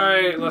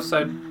 Try left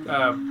side,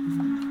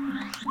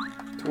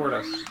 toward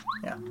us.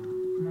 Yeah.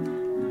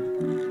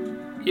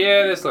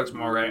 Yeah, this looks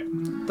more right.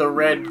 The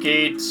red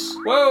gates.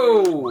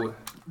 Whoa!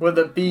 Where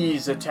the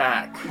bees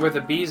attack. Where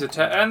the bees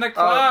attack. And the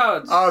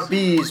clouds! Our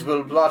bees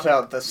will blot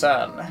out the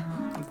sun.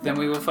 Then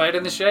we will fight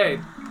in the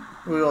shade.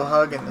 We will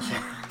hug in the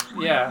shade.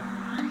 Yeah.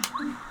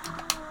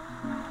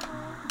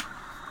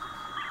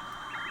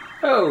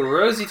 Oh,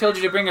 Rosie told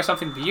you to bring her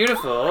something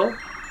beautiful.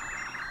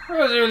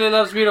 Rosie really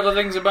loves beautiful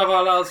things above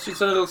all else.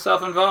 She's a little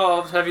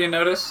self-involved, have you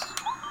noticed?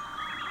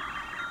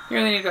 You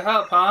really need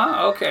help,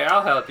 huh? Okay,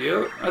 I'll help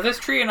you. This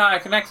tree and I are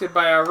connected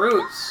by our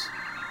roots.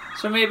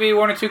 So maybe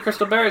 1 or 2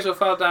 crystal berries will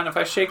fall down if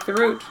I shake the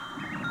root.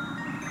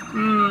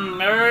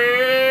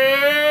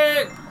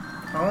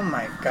 Oh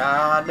my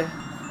god.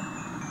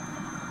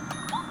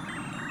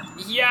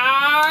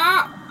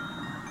 Yeah!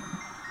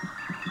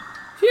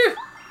 Phew!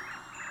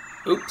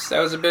 Oops, that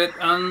was a bit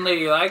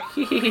unladylike.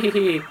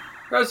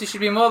 Rosie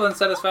should be more than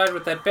satisfied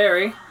with that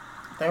berry.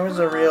 There was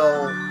a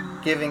real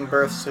giving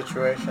birth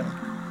situation.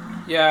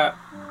 Yeah.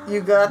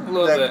 You got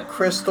the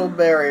crystal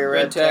berry,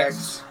 red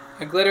text.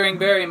 A glittering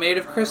berry made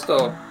of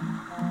crystal.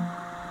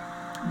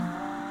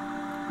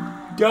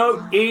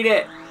 Don't eat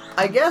it!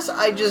 I guess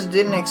I just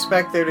didn't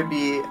expect there to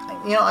be...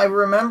 You know, I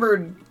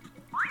remembered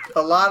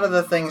a lot of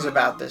the things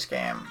about this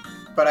game,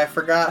 but I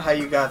forgot how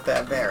you got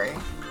that berry.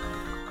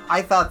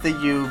 I thought that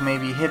you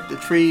maybe hit the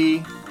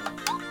tree.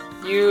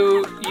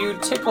 You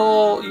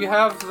tickle... You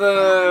have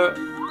the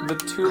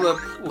tulip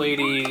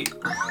lady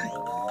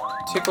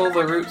tickle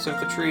the roots of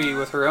the tree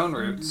with her own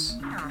roots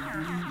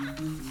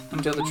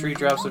until the tree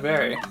drops a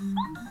berry.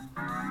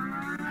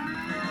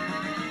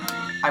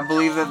 I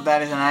believe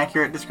that is an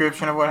accurate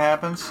description of what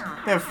happens.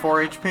 They have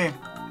 4 HP.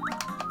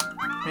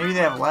 Maybe they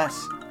have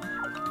less.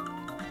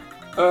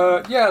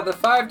 Yeah, the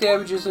 5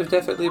 damages have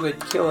definitely been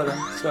killing them,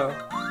 so...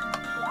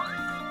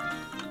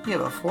 Yeah,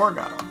 but 4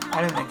 got them.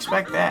 I didn't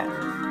expect that.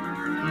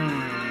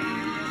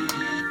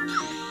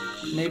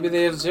 Maybe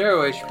they have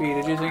 0 HP.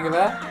 Did you think of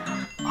that?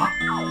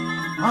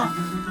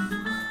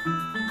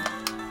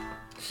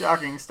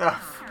 Shocking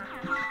stuff.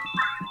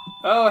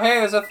 Oh, hey,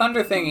 there's a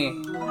thunder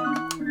thingy.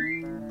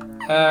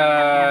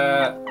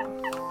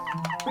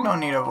 We don't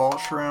need a Volt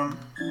Shroom.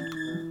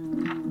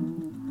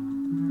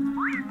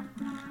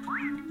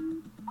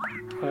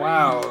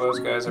 Wow, those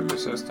guys are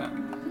persistent.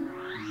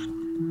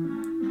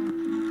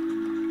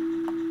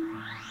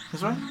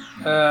 This way?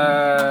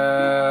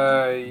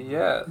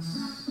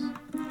 Yes.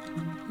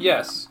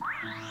 Yes.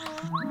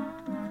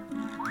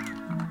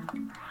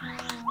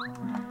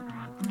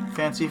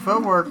 Fancy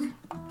footwork.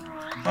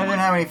 Imagine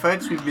how many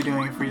fights we'd be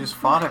doing if we just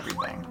fought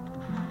everything.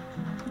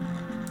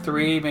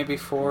 3, maybe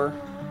 4.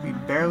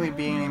 We'd barely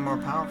be any more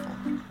powerful.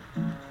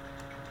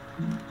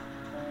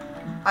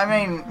 I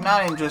mean,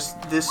 not in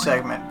just this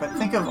segment, but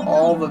think of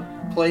all the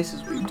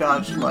places we've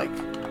dodged, like,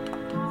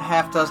 a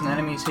half dozen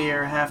enemies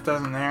here, a half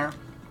dozen there.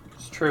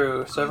 It's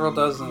true, several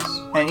dozens.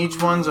 And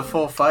each one's a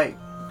full fight.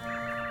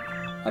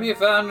 Have you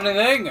found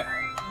anything?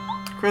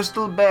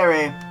 Crystal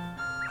berry.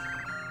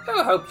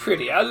 Oh, how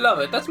pretty. I love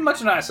it. That's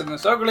much nicer than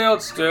this ugly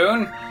old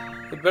stone.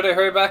 You better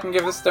hurry back and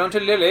give the stone to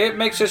Lily.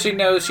 Make sure she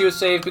knows she was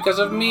saved because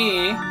of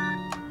me.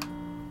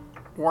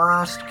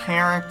 Worst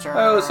character.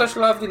 Oh, such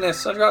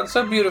loveliness. I've gotten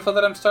so beautiful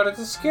that I'm starting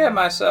to scare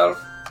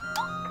myself.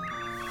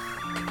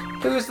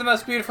 Who is the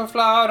most beautiful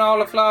flower in all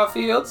the flower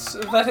fields?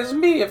 That is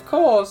me, of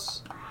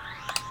course.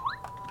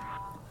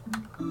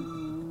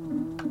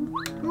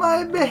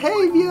 My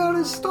behavior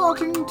is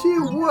starting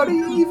to worry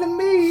even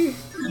me.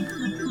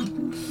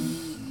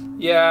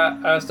 Yeah,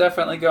 I was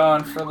definitely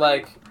going for,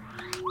 like,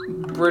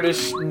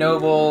 British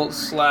noble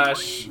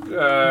slash,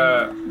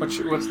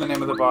 what's the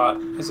name of the bot?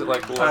 Is it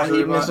like luxury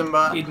Hedonism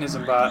bot?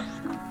 Hedonism bot.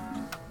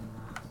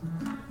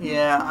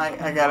 Yeah,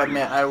 I gotta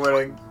admit, I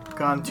would have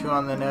gone too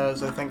on the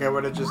nose. I think I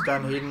would have just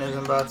done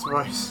Hedonism bot's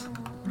voice.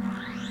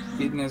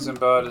 Hedonism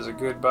bot is a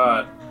good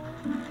bot.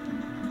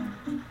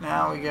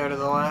 Now we go to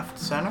the left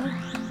center?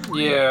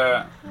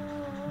 Yeah.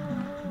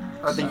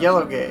 Or the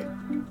yellow gate?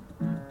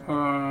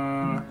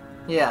 Uh,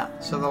 Yeah,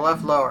 so the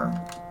left lower.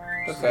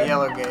 okay. The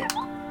yellow gate.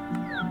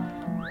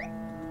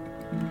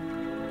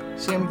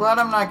 See, I'm glad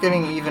I'm not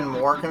getting even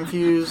more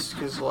confused,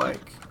 because,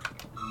 like,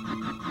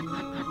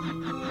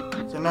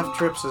 it's enough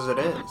trips as it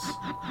is.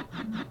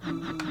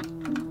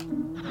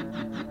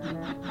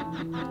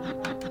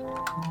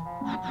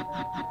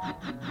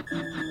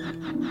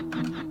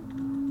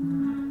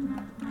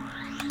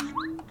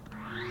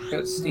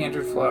 Got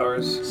standard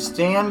flowers.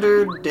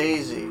 Standard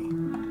daisy.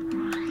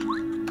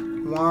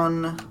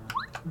 One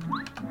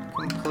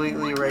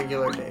completely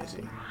regular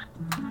daisy.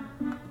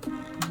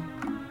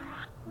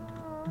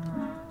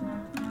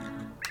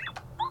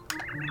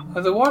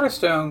 Oh, the water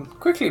stone.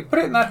 Quickly, put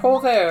it in that hole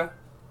there.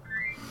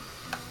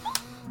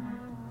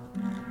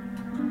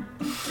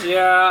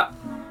 Yeah.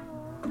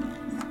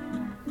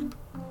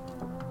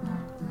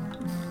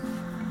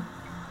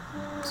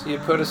 So you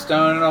put a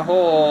stone in a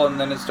hole, and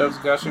then it starts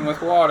gushing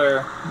with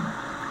water.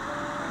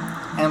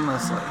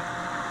 Endlessly.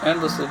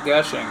 Endlessly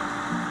gushing.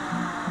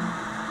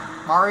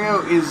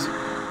 Mario is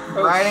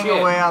riding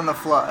shit. away on the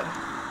flood.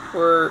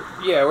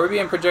 We're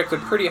being projected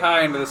pretty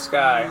high into the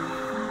sky.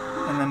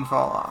 And then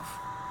fall off.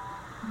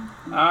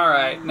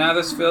 Alright, now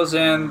this fills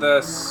in the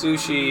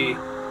sushi...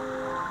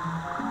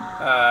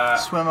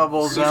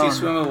 Swimmable sushi zone.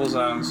 swimmable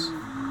zones.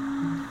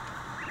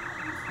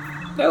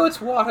 No, it's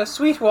water,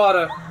 sweet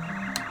water.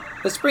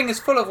 The spring is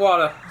full of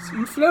water.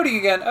 I'm floating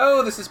again.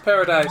 Oh, this is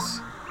paradise.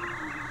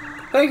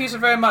 Thank you so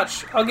very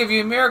much. I'll give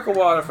you miracle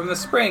water from the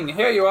spring.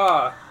 Here you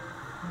are.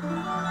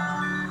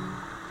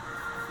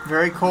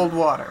 Very cold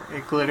water.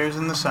 It glitters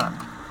in the sun.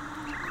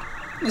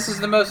 This is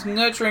the most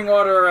nurturing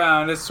water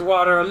around. It's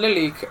water, a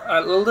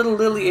little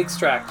lily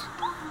extract.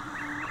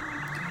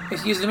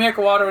 If you use the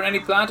miracle water on any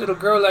plant, it'll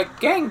grow like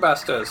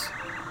gangbusters.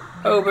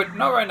 Oh, but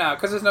not right now,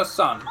 because there's no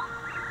sun.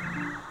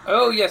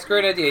 Oh, yes,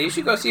 great idea. You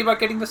should go see about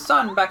getting the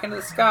sun back into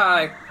the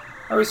sky.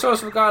 A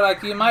resourceful guy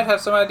like you might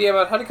have some idea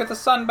about how to get the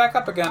sun back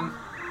up again.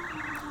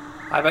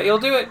 I bet you'll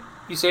do it.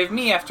 You saved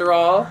me, after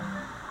all.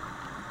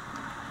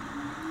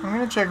 I'm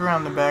gonna check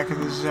around the back of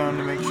this zone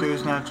to make sure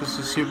there's not just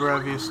a super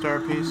obvious star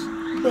piece.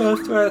 Well,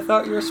 that's what I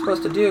thought you were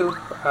supposed to do,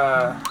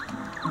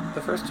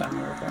 the first time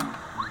you were here.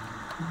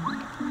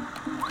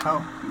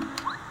 Oh.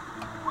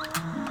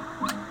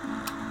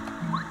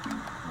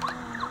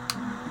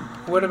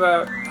 What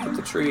about hit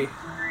the tree?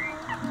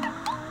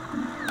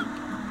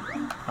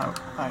 Oh,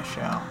 I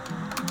shall.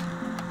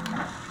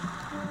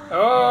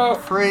 Oh!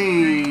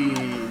 Free!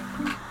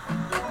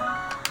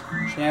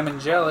 Jam and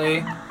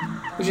jelly,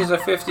 which is a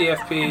 50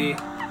 FP.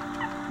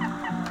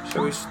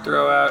 Should we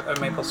throw out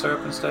a maple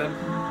syrup instead?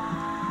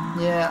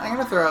 Yeah, I'm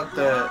gonna throw out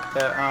the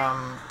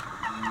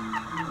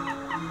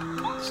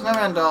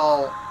Snowman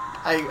doll.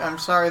 I'm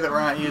sorry that we're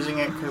not using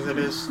it because it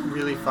is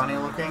really funny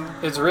looking.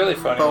 It's really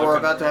funny But looking. we're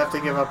about to have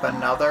to give up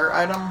another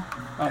item.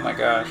 Oh my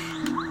gosh.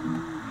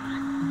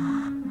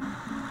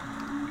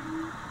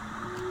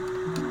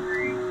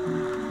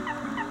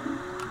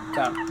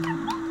 Come.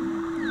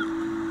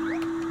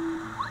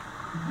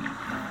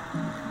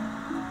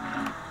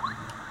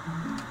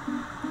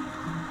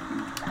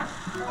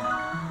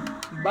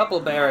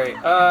 Bubbleberry.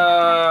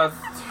 I'm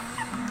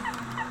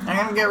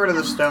gonna get rid of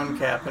the stone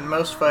cap. In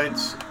most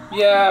fights,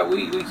 Yeah,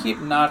 we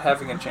keep not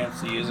having a chance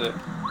to use it.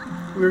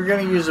 we were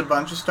gonna use a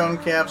bunch of stone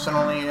caps and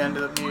only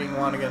ended up needing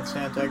one against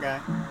Santa guy.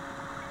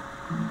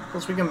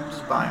 Plus we can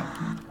just buy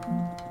them.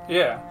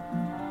 Yeah.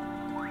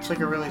 It's like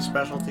a really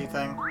specialty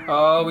thing.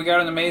 Oh, we got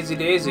an Amazy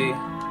Daisy.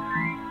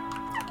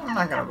 I'm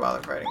not gonna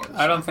bother fighting it.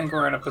 I don't think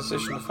we're in a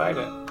position to fight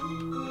it.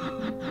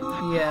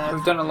 Yeah,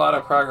 We've done a lot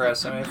of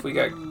progress. I mean, if we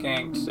got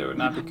ganked, it would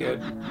not be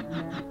good.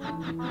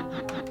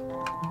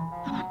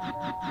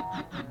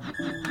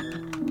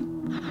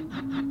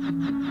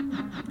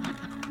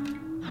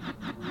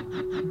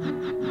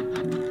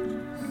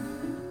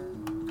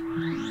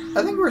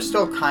 I think we're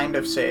still kind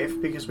of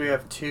safe because we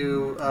have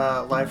 2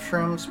 life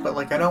shrooms, but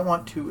like I don't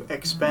want to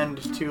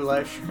expend 2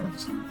 life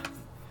shrooms.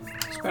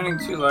 Spending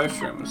 2 life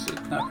shrooms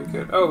would not be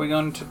good. Oh, we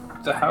going to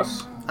the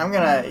house? I'm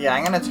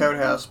gonna Toad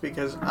House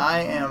because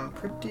I am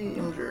pretty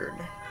injured.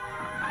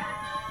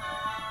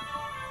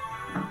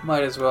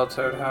 Might as well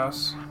Toad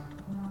House.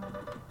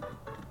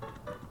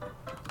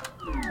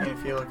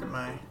 if you look at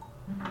my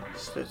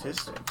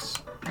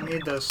statistics. I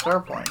need those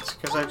star points,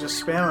 because I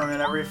just spam them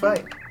in every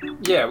fight.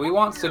 Yeah, we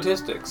want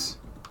statistics.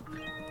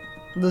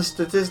 The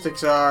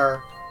statistics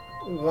are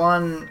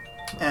 1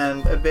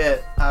 and a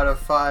bit out of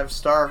 5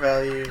 star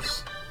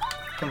values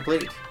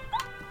complete.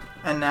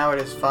 And now it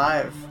is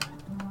 5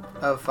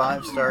 of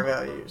 5 star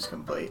values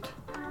complete.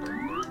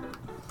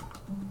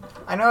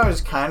 I know I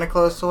was kind of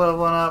close to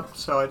leveling up,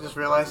 so I just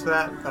realized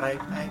that, but I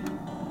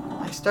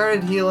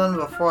started healing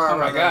before I Oh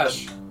my remembered.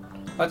 gosh.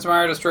 Let's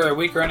Mario destroy a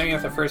weaker enemy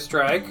with the first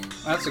strike.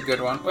 That's a good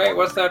one. Wait,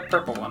 what's that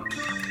purple one?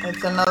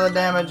 It's another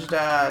damage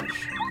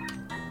dodge.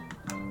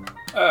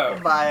 Oh.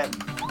 We'll buy it.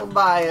 We'll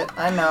buy it.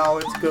 I know,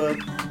 it's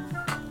good.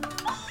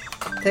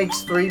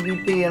 Takes 3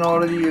 BP in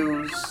order to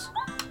use.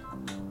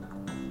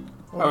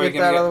 We'll Are we get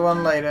gonna that get- other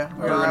one later.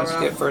 We're gonna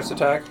skip first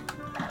attack?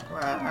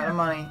 We're out of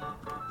money.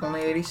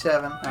 Only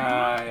 87.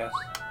 Ah, yes.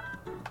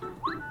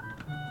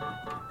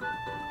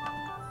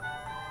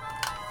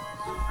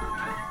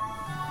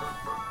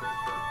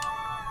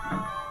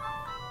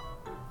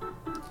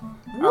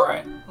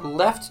 Alright,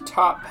 left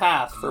top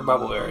path for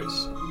bubble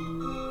berries.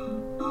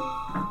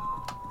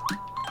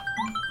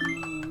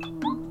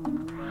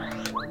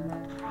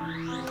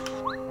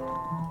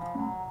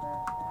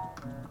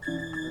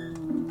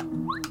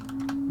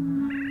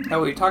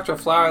 Oh, we talked to a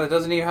flower that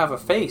doesn't even have a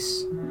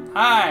face.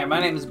 Hi, my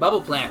name is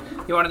Bubble Plant.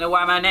 You want to know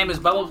why my name is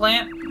Bubble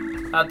Plant?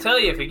 I'll tell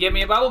you if you give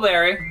me a bubble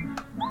berry.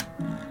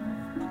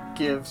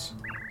 Gives.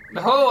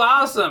 Oh,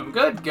 awesome.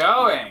 Good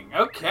going.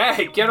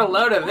 Okay, get a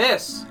load of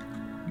this.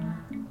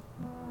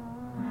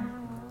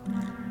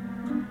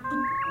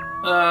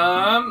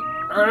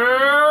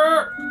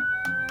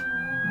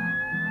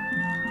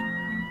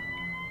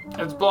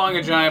 It's blowing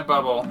a giant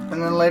bubble.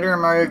 And then later in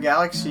Mario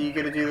Galaxy, you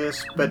get to do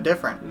this, but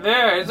different.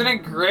 There, isn't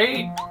it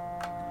great?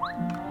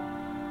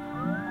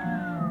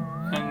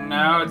 And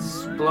now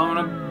it's blown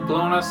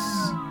us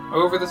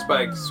over the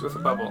spikes with a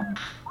bubble.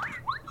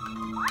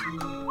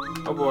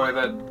 Oh boy,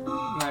 that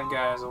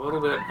guy is a little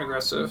bit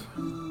aggressive.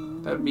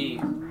 That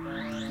bee.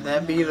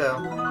 That be though.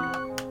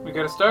 We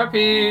got a star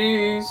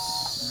piece.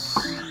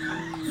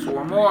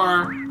 4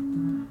 more.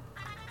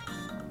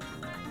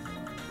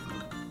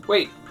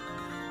 Wait.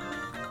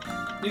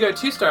 You got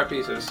 2 star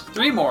pieces.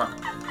 3 more.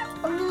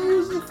 I'm gonna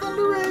use the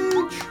Thunder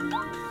Rage.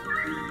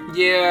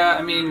 Yeah,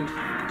 I mean,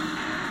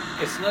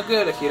 it's no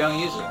good if you don't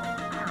use it.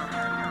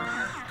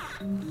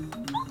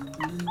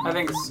 I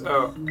think it's...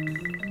 Oh.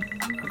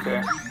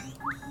 Okay.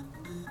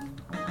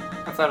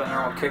 I thought a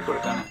normal kick would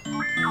have done it.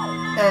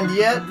 And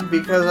yet,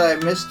 because I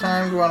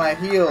mistimed when I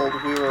healed,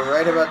 we were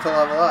right about to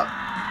level up.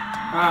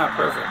 Ah,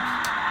 perfect.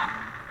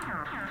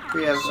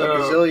 We have So- a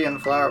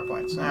bazillion flower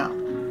points now.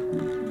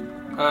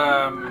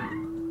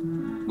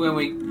 When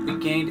we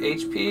gained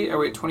HP, are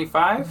we at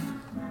 25?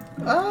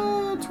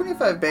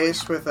 25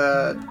 base with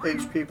a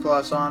HP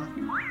plus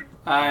on.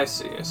 I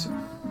see.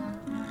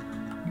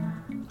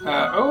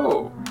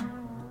 Oh.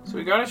 So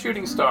we got a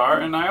shooting star,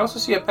 and I also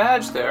see a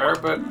badge there,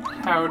 but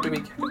how do we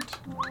get it?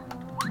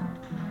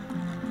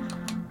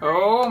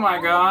 Oh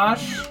my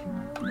gosh.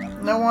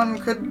 No one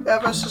could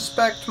ever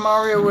suspect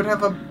Mario would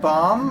have a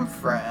bomb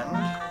friend.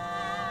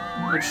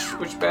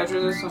 Which badge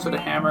is this? Some sort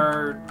of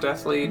hammer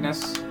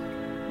deathliness?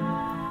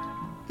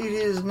 It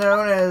is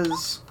known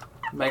as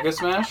Mega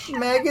Smash?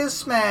 Mega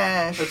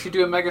Smash. If you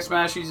do a Mega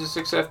Smash, uses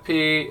 6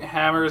 FP,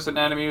 hammers an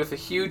enemy with a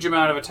huge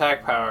amount of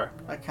attack power.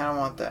 I kind of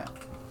want that.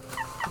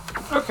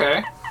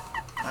 Okay.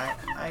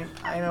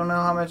 I don't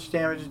know how much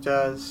damage it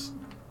does.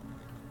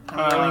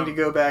 I'm willing to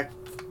go back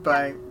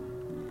by...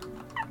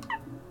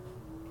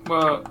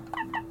 Well,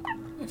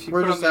 if you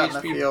We're put just on out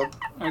the in the HP... field.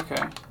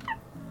 Okay.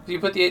 If you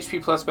put the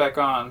HP plus back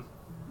on.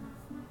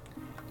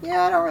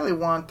 Yeah, I don't really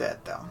want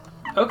that, though.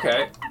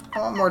 Okay. I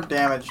want more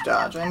damage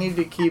dodge. I need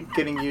to keep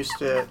getting used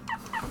to it.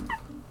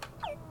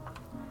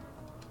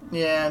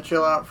 Yeah,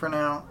 chill out for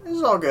now. This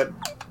is all good.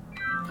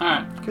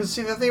 Alright. Because,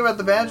 see, the thing about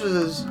the badges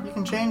is you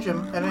can change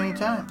them at any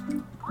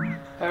time.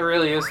 That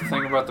really is the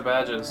thing about the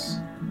badges.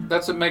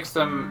 That's what makes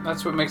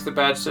the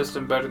badge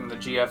system better than the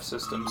GF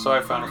system.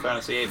 Sorry, Final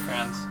Fantasy VIII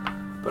fans.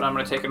 But I'm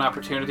going to take an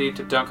opportunity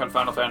to dunk on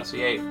Final Fantasy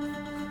VIII.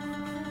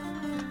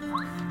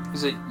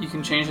 Is that you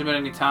can change them at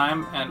any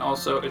time, and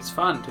also it's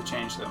fun to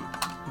change them,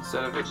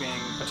 instead of it being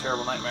a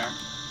terrible nightmare.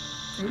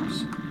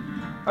 Oops.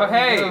 Oh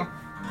hey! No.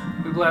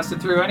 We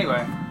blasted through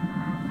anyway.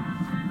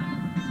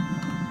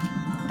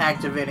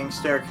 Activating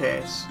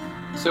staircase.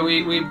 So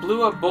we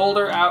blew a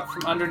boulder out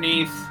from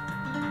underneath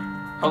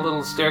a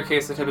little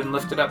staircase that had been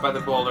lifted up by the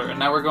boulder, and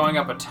now we're going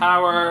up a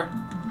tower.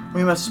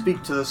 We must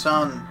speak to the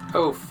sun.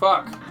 Oh,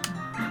 fuck.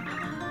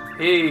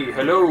 Hey,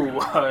 hello.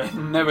 I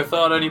never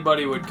thought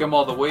anybody would come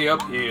all the way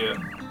up here.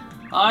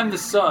 I'm the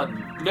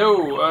sun.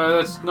 No,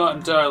 that's not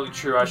entirely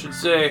true. I should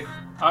say,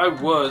 I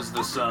was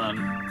the sun.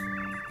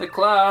 The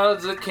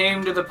clouds that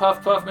came to the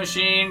Puff Puff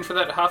machine for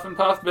that Huff and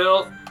Puff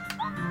built.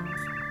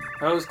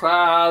 Those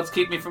clouds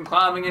keep me from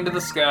climbing into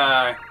the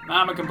sky.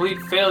 I'm a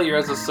complete failure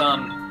as a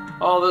sun.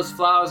 All those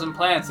flowers and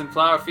plants in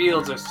flower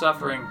fields are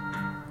suffering.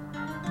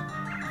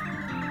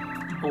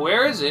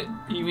 Where is it?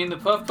 You mean the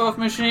Puff Puff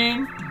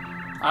machine?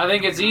 I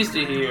think it's east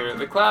of here.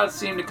 The clouds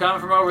seem to come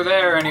from over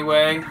there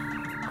anyway.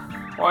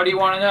 Why do you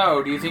want to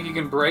know? Do you think you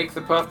can break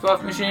the Puff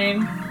Puff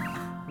machine?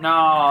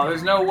 No,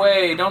 there's no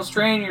way. Don't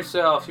strain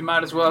yourself. You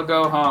might as well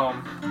go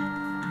home.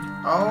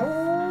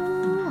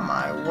 Oh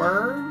my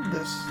word,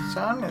 this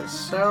sun is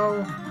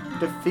so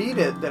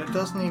defeated that it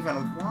doesn't even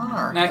want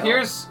our Now help.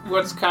 here's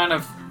what's kind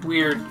of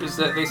weird, is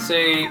that he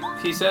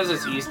says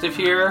it's east of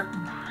here,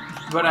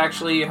 but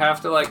actually you have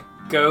to like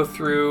go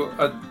through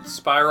a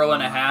spiral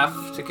and a half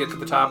to get to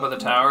the top of the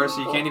tower, so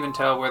you can't even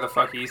tell where the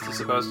fuck east is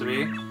supposed to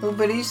be. Oh,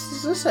 but east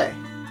is this way.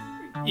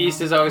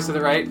 East is always to the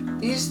right?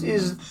 East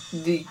is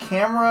the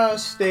camera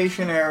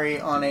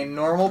stationary on a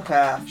normal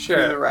path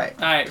Sure. to the right.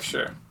 Alright,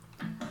 sure.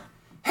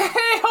 Hey,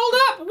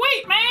 hold up!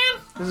 Wait,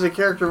 man! This is a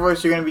character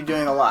voice you're going to be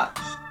doing a lot.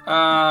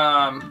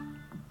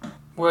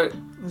 What?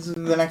 This is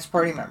the next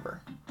party member.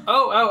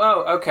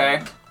 Oh,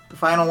 okay. The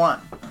final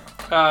one.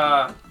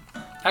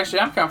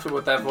 Actually, I'm comfortable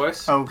with that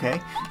voice. Okay.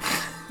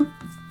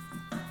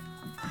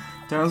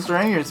 Don't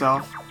strain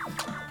yourself.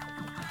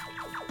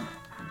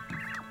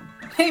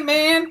 Hey,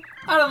 man!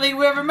 I don't think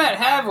we ever met,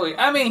 have we?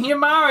 I mean, you're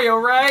Mario,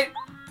 right?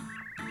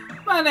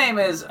 My name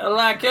is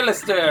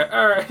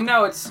Lackilister.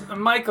 No, it's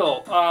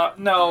Michael. Oh,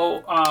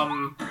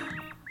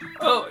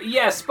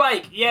 yeah,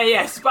 Spike.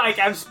 Yeah, Spike.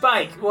 I'm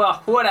Spike. Well,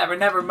 whatever,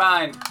 never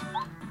mind.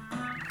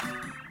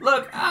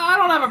 Look, I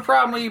don't have a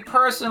problem with you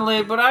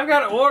personally, but I've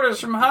got orders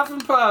from Huff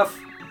and Puff.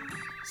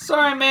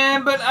 Sorry,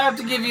 man, but I have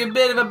to give you a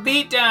bit of a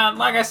beatdown.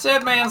 Like I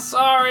said, man,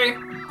 sorry.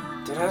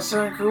 Did I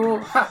sound cool?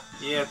 Ha!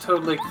 Yeah,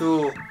 totally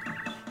cool.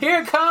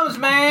 Here it comes,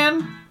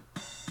 man!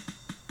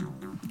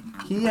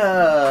 He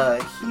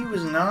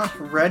was not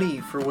ready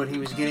for what he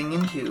was getting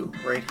into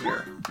right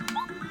here.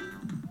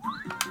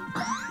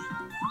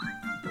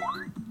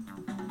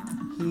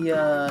 He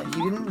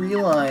didn't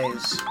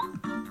realize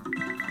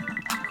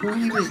who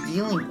he was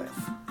dealing with.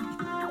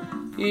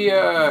 He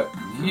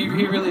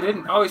really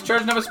didn't. Oh, he's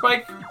charging up a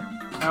spike.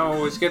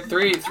 Oh, he's get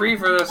three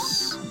for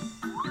this.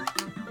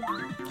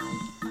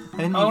 I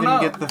didn't Oh, even no.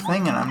 get the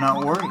thing and I'm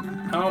not worried.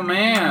 Oh,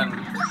 man.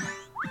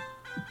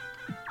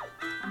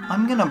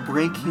 I'm gonna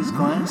break his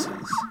glasses.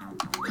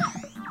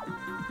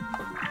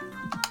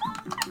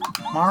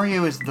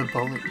 Mario is the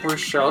bully. We're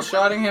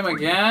shell-shotting him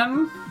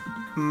again?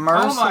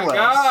 Merciless. Oh, my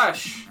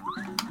gosh.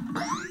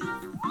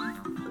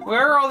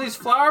 Where are all these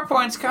flower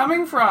points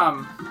coming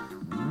from?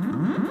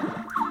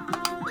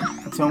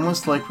 It's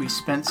almost like we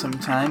spent some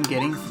time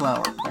getting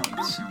flower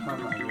points. Oh,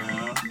 my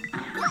god.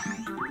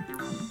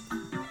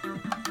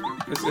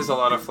 This is a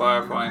lot of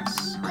flower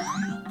points.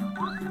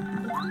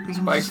 We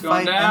can Spike's just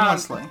going fight down.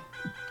 endlessly.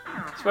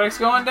 Spike's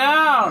going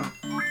down.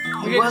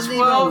 We It get wasn't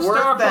 12 even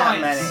star worth that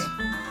points.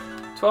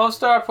 many. 12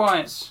 star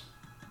points.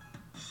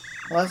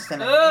 Less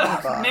than a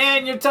Ugh, boss.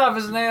 man, you're tough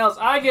as nails.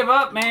 I give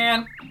up,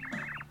 man.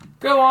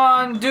 Go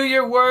on, do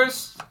your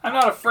worst. I'm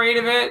not afraid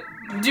of it.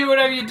 Do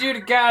whatever you do to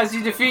guys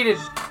you defeated.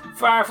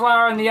 Fire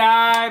flower in the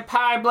eye,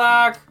 pie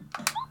block.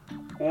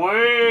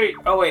 Wait.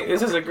 Oh wait,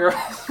 this is a girl.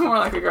 It's more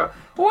like a girl.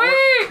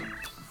 Wait.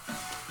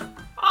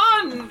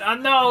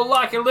 No,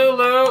 Lucky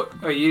Lulu.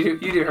 Oh, you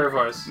do her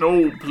voice.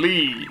 No,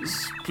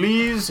 please.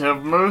 Please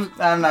have mercy.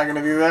 I'm not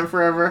gonna do that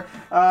forever.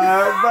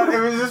 But it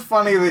was just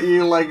funny that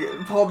you, like,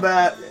 pulled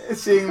that,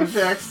 seeing the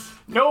text.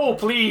 No,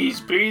 please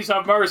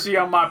have mercy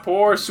on my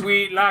poor,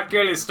 sweet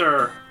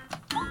Lackilister.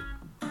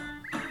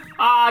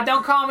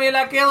 Don't call me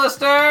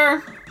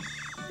Lackilister.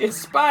 It's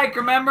Spike,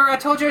 remember? I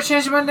told you I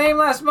changed my name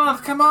last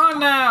month. Come on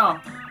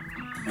now.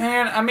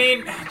 Man, I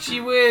mean, gee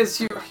whiz,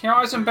 you're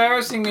always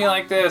embarrassing me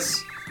like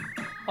this.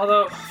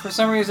 Although, for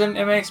some reason,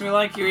 it makes me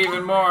like you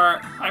even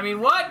more. I mean,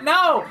 what?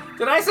 No!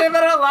 Did I say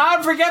that out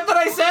loud? Forget that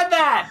I said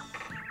that!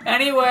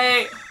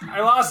 Anyway,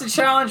 I lost the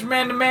challenge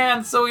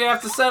man-to-man, so we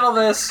have to settle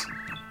this.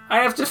 I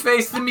have to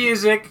face the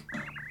music.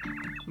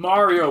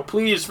 Mario,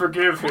 please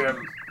forgive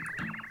him.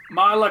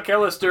 My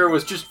Lackilister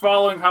was just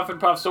following Huff and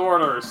Puff's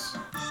orders.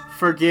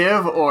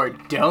 Forgive or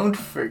don't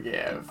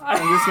forgive. I'm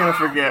just gonna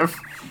forgive.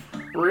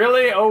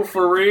 Really? Oh,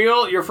 for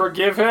real? You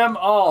forgive him?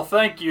 Oh,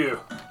 thank you.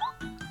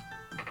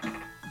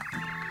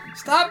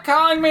 Stop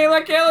calling me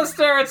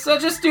Lackilister. It's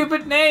such a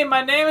stupid name.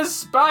 My name is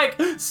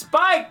Spike.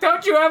 Spike,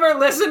 don't you ever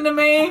listen to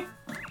me?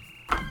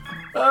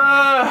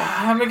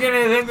 I'm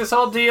beginning to think this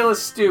whole deal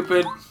is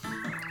stupid.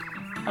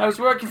 I was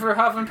working for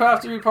Huff and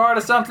Puff to be part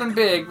of something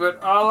big,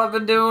 but all I've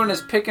been doing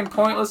is picking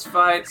pointless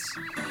fights.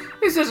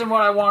 This isn't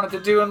what I wanted to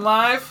do in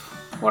life.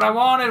 What I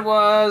wanted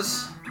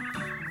was...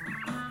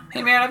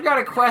 Hey man, I've got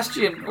a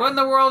question. What in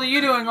the world are you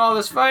doing all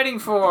this fighting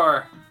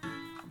for?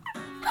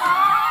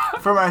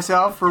 For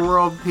myself, for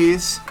world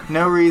peace,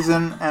 no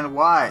reason, and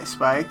why,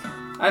 Spike?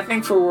 I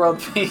think for world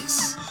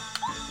peace.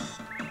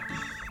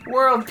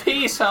 World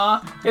peace, huh?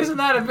 Isn't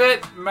that a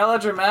bit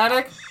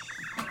melodramatic?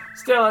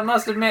 Still, I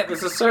must admit,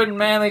 there's a certain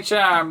manly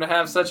charm to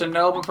have such a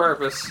noble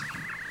purpose.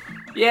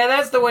 Yeah,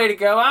 that's the way to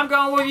go. I'm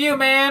going with you,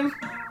 man.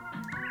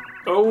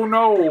 Oh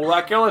no,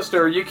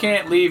 Lackilister, you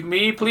can't leave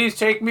me. Please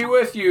take me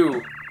with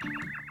you.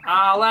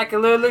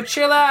 Lackilulu,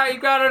 chill out. You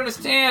gotta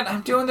understand,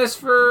 I'm doing this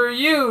for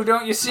you,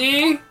 don't you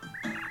see?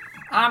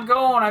 I'm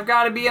going. I've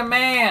got to be a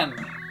man.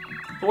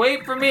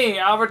 Wait for me.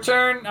 I'll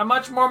return a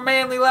much more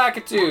manly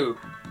Lakitu.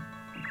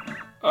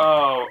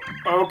 Oh,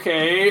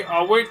 okay.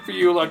 I'll wait for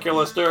you, Lucky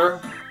Lister.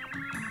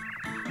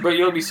 But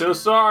you'll be so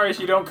sorry if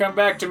you don't come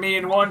back to me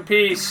in one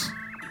piece.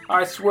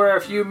 I swear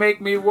if you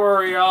make me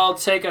worry, I'll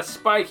take a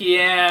spiky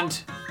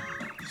hand.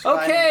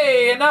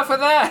 Okay, enough of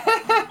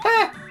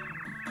that.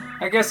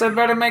 I guess I'd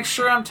better make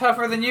sure I'm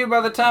tougher than you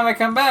by the time I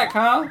come back,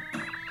 huh?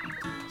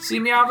 See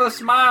me off with a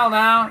smile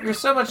now. You're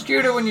so much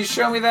cuter when you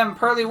show me them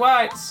pearly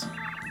whites.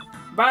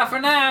 Bye for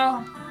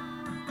now.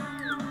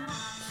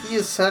 He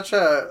is such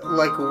a,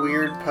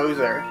 weird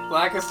poser.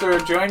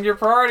 Lakister, join your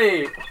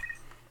party.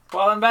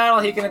 While in battle,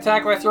 he can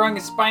attack by throwing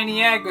a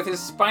spiny egg with his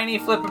spiny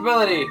flip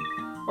ability,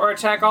 or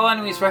attack all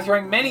enemies by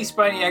throwing many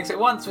spiny eggs at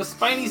once with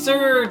Spiny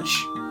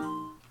Surge.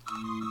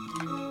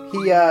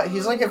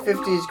 He's like a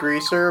 50s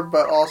greaser,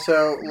 but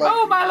also like...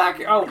 Oh my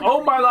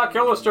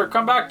Lakister,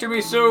 come back to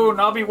me soon.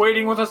 I'll be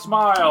waiting with a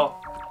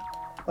smile.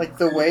 Like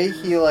the way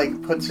he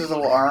puts his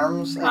little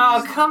arms...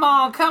 Oh, come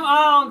on,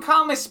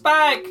 call me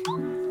Spike.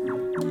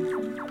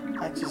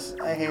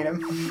 I hate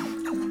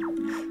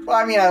him. Well,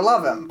 I mean, I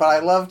love him, but I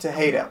love to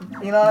hate him.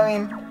 You know what I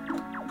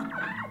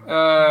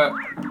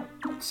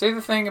mean? Say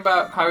the thing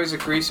about how he's a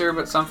greaser,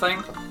 but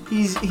something.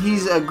 He's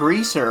a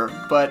greaser,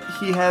 but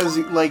he has,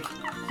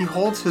 he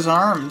holds his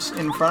arms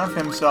in front of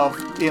himself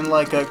in,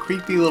 a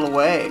creepy little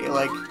way,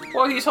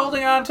 Well, he's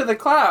holding on to the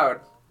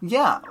cloud.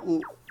 Yeah.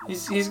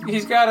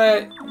 He's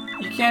gotta...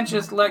 You can't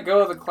just let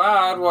go of the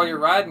cloud while you're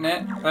riding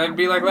it. That'd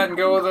be like letting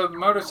go of the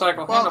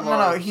motorcycle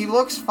handlebars. No, he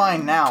looks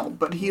fine now,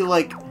 but he,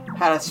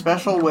 had a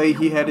special way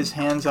he had his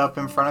hands up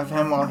in front of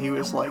him while he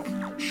was,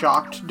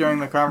 shocked during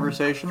the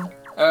conversation.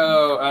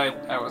 Oh,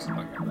 I wasn't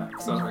looking at that,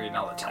 because I was reading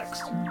all the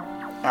text.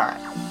 Alright.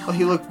 Well,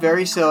 he looked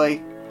very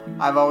silly.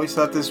 I've always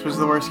thought this was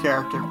the worst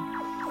character.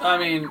 I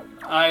mean,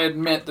 I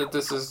admit that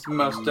this is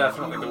most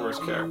definitely the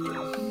worst character.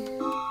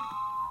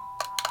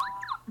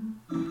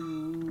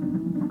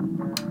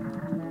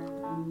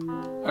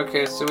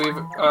 Okay, so we've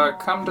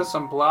come to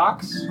some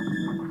blocks,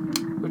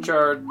 which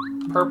are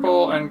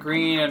purple and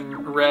green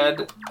and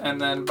red,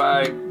 and then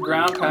by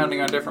ground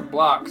pounding on different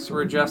blocks,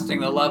 we're adjusting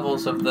the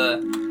levels of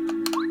the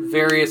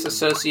various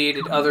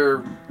associated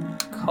other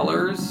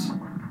colors.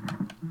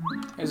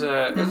 There's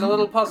a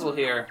little puzzle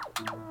here.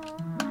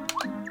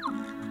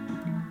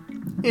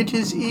 It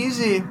is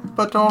easy,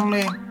 but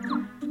only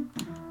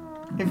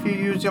if you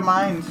use your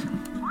mind.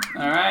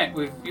 Alright,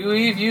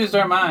 we've used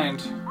our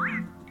mind.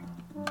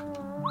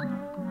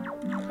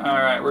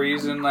 Alright, we're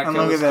using And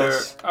look at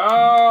this.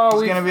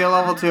 Oh, it's gonna be a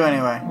level 2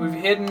 anyway. We've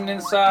hidden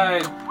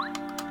inside.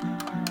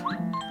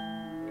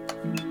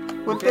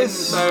 With Hidden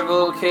this, inside of a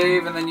little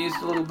cave and then used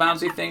a little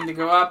bouncy thing to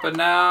go up, and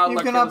now you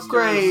look can at the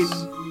upgrade.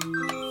 stairs.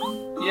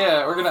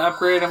 Yeah, we're gonna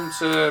upgrade them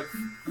to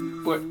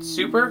what?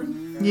 Super?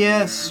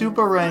 Yes,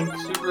 super rank.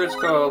 Super it's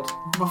called.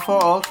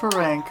 Before ultra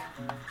rank.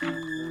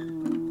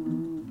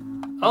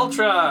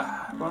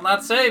 Ultra will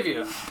not save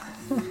you.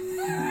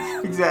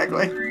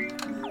 Exactly.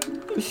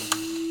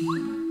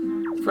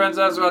 Friends,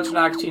 I was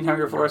watching Teen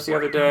Hunger Force the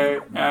other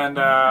day, and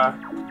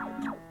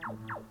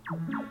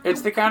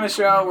it's the kind of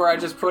show where I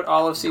just put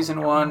all of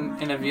Season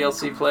 1 in a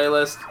VLC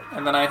playlist,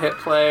 and then I hit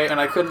play, and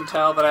I couldn't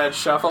tell that I had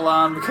shuffle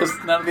on because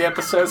none of the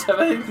episodes have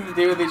anything to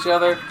do with each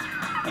other,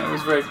 and it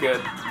was very good.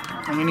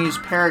 I'm gonna use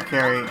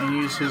Paracarry and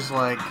use his,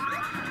 Alright,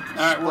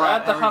 we're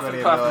at the Huff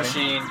and Puff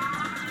machine,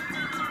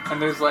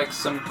 and there's,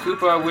 some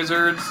Koopa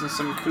wizards and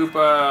some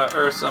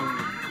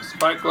some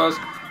Spike Glows.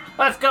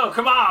 Let's go,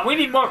 come on, we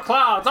need more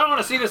clouds. I want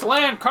to see this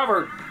land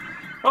covered.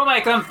 We'll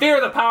make them fear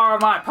the power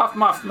of my Puff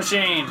Muff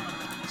machine.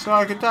 So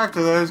I could talk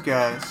to those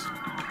guys.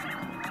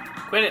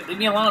 Quit it, leave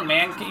me alone,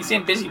 man. Can you see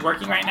I'm busy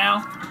working right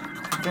now?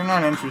 They're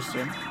not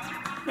interested.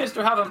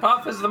 Mr. Huff and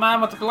Puff is the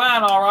man with the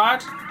plan, all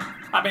right.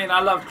 I mean,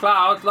 I love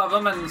clouds, love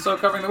them, and so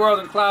covering the world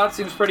in clouds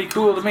seems pretty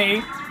cool to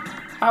me.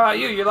 How about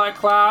you? You like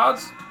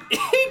clouds?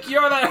 Eek,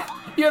 you're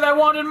that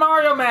wanted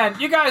Mario man.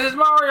 You guys is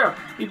Mario.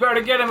 You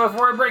better get him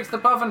before he breaks the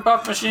Puff and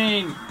Puff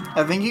machine.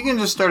 I think you can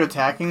just start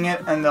attacking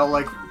it and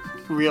they'll,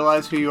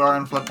 realize who you are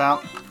and flip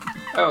out.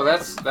 Oh,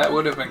 that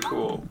would have been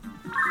cool.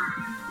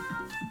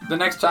 The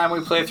next time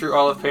we play through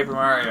all of Paper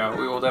Mario,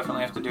 we will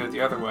definitely have to do it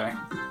the other way.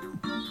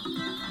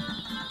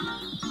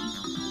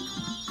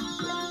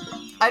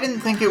 I didn't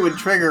think it would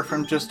trigger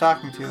from just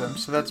talking to them,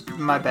 so that's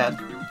my bad.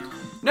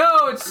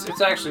 No,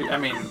 it's actually, I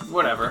mean,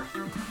 whatever.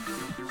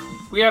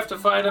 We have to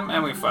fight him,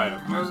 and we fight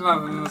him. There's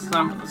nothing,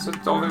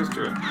 that's all there is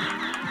to it.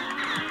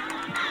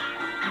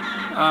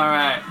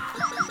 Alright.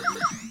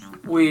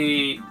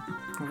 We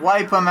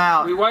wipe them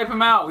out. We wipe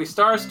him out. We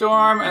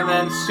Starstorm, and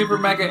then Super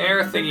Mega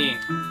Air Thingy.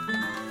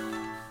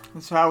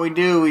 That's how we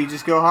do. We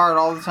just go hard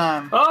all the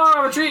time.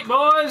 Oh, retreat,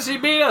 boys! He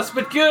beat us,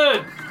 but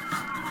good!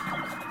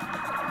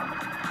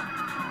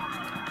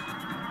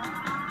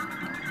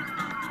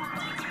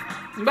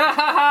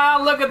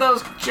 Bahaha! Look at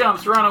those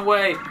jumps run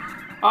away.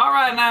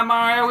 Alright now,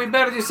 Mario, we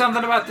better do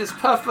something about this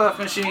Puff Puff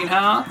machine,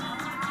 huh?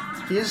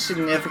 He is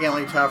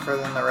significantly tougher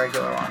than the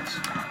regular ones.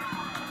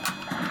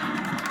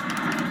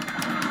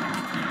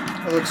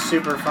 It looks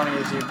super funny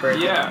as you break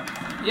it. Yeah.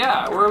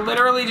 Yeah, we're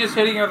literally just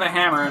hitting it with a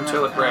hammer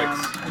until it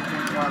breaks. You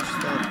can watch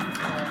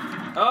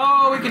that.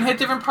 Oh, we can hit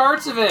different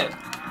parts of it.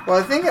 Well,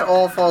 I think it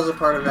all falls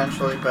apart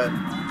eventually, but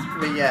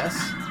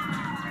yes.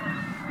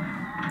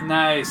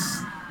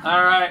 Nice.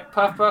 Alright,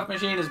 Puff Puff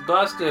Machine is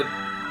busted.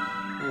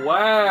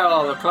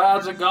 Well, the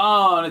clouds are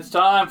gone. It's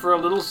time for a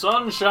little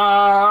sunshine.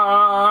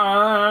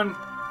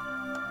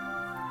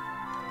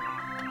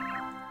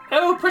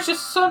 Oh, precious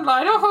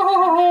sunlight.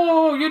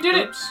 Oh, you did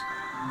it.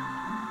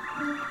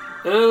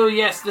 Oh,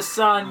 yes, the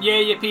sun.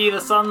 Yay, yippee,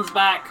 the sun's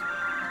back.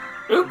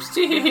 Oops,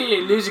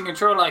 losing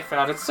control like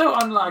that. It's so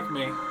unlike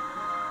me.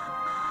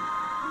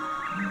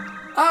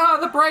 Ah,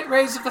 the bright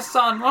rays of the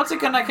sun. Once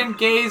again, I can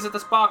gaze at the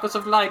sparkles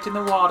of light in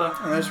the water.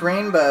 And there's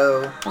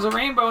rainbow. There's a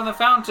rainbow in the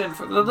fountain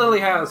for the lily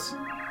house.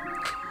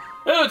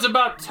 Oh, it's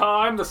about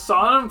time the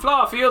sun and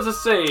flower fields are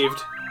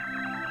saved.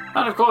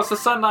 And of course, the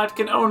sunlight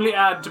can only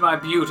add to my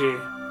beauty.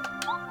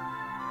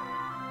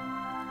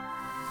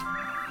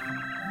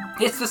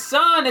 It's the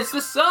sun! It's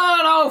the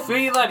sun! Oh,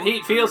 feel that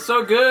heat. Feels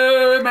so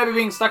good. Maybe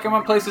being stuck in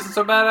one place isn't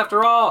so bad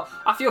after all.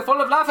 I feel full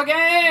of life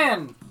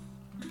again!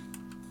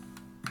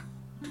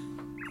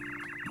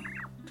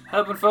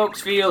 Helping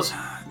folks feels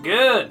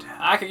good.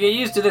 I could get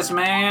used to this,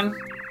 man.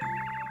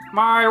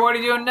 Mario, what are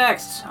you doing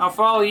next? I'll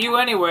follow you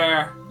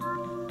anywhere.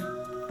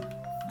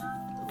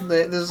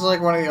 This is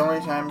like one of the only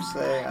times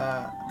they,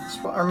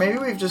 or maybe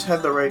we've just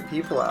had the right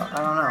people out. I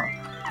don't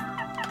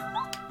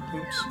know.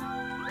 Oops.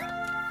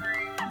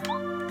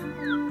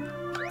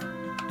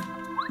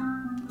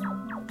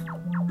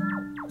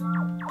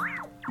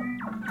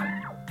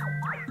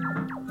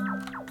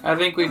 I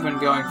think we've been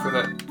going for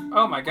the...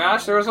 Oh my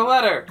gosh, there was a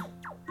letter!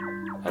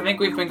 I think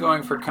we've been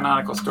going for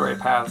canonical story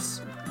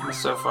paths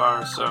so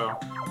far, so...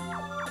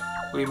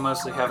 We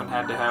mostly haven't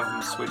had to have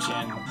them switch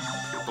in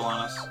people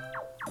on us.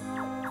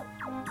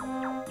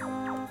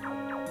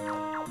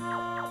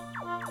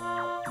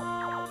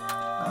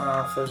 I don't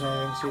know if there's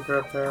anything secret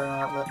up there or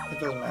not, but it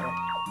doesn't matter.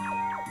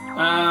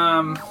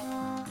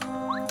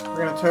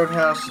 We're gonna Toad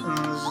House, and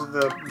this is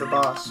the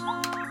boss.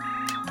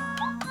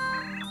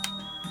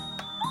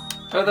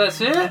 Oh,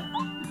 that's it?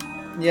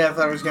 Yeah, I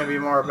thought it was gonna be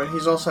more, but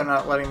he's also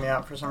not letting me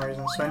out for some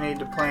reason, so I need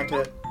to plant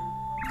it.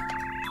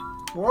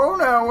 Whoa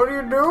now, what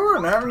are you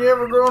doing? Haven't you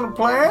ever grown a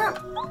plant?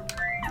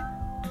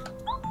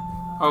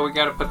 Oh, we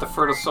gotta put the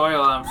fertile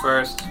soil on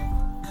first.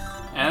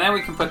 And then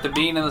we can put the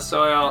bean in the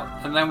soil,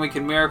 and then we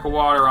can miracle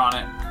water on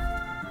it.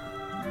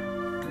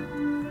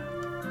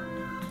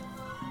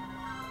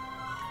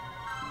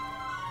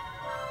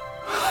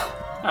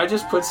 I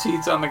just put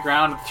seeds on the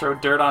ground and throw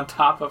dirt on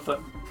top of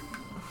them.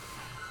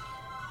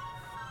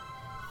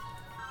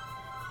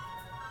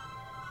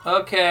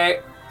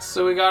 Okay,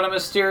 so we got a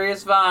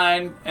mysterious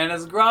vine, and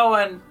it's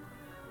growing.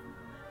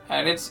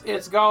 And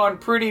it's going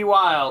pretty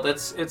wild.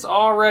 It's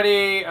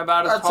already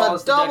about as tall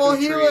as the deck of the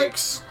tree. That's a double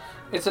helix!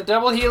 It's a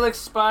double helix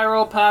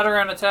spiral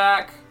pattern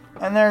attack.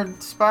 And they're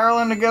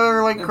spiraling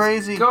together like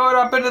crazy. Going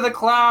up into the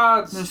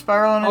clouds. They're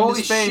spiraling into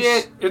space. Holy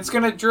shit! It's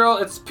gonna drill.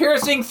 It's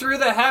piercing through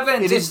the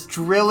heavens. It is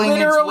drilling its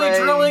literally way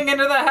drilling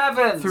into the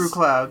heavens through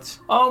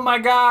clouds. Oh my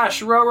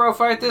gosh! Roro,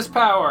 fight this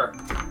power!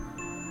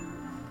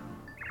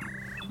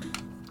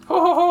 Ho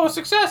ho ho!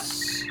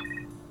 Success!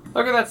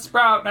 Look at that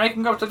sprout. Now you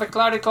can go up to the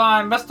cloudy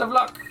climb. Best of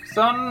luck,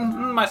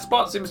 son. My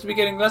spot seems to be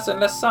getting less and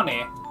less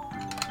sunny.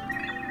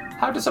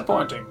 How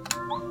disappointing.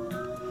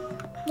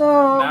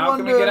 No. Now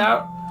can we get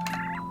out?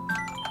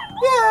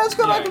 Yeah, let's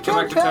go back to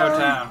Toad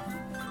Town.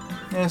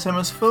 Yes, I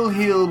must full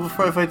heal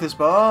before I fight this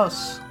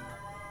boss.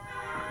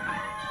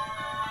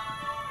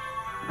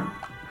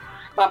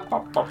 Pop,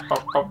 pop, pop,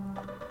 pop, pop.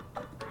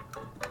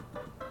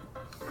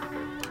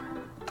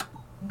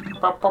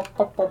 Pop, pop,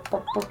 pop, pop,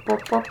 pop, pop,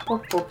 pop, pop,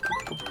 pop,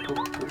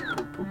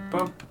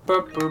 pop,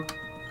 pop, pop.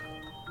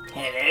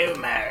 Hello,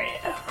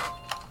 Mario.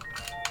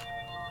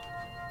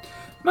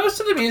 Most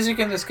of the music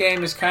in this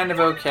game is kind of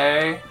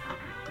okay,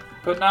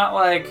 but not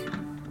like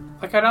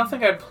I don't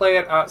think I'd play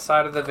it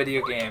outside of the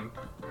video game.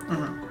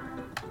 Mm-hmm.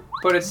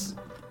 But it's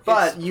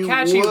you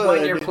catchy would,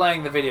 when you're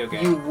playing the video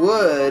game. You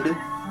would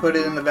put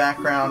it in the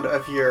background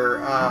of your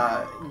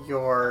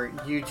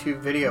YouTube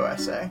video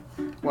essay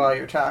while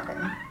you're talking.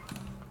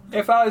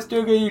 If I was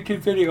doing a YouTube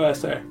video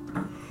essay.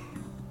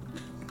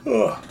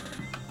 Ugh.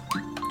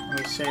 Let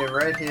me save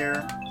right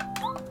here.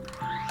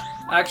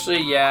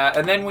 Actually, yeah.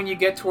 And then when you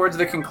get towards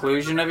the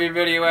conclusion of your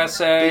video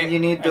essay, you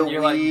need the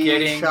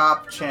Wii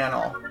Shop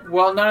channel.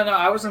 Well, no.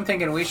 I wasn't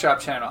thinking Wii Shop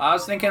channel. I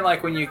was thinking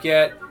like when you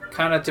get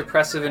kind of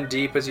depressive and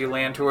deep as you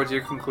land towards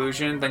your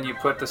conclusion, then you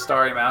put the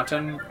Starry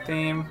Mountain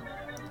theme.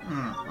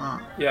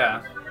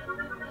 Yeah.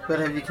 But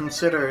have you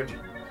considered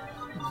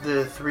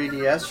the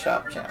 3DS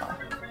Shop channel?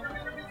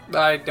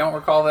 I don't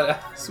recall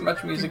that as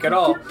much music at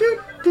all.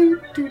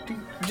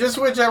 Just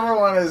whichever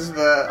one is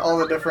all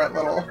the different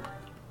little.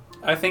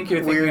 I think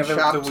you're thinking of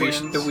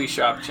the Wii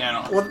Shop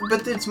channel. Well,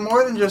 but it's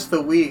more than just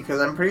the Wii,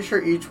 because I'm pretty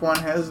sure each one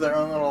has their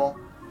own little.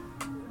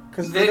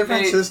 Because the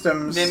different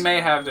systems. They may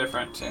have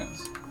different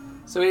tunes.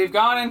 So we've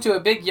gone into a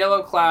big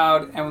yellow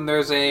cloud, and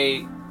there's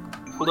a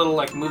little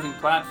like moving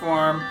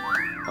platform,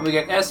 and we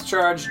get S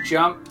charge,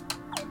 jump,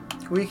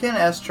 We can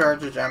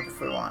S-charge a jump if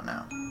we want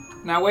now.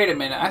 Now, wait a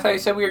minute. I thought you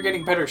said we were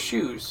getting better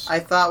shoes. I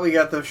thought we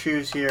got those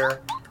shoes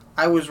here.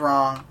 I was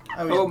wrong.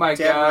 I was Oh my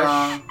dead gosh.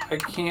 wrong. I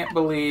can't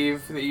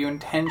believe that you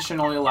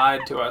intentionally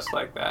lied to us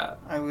like that.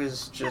 I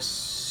was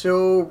just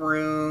so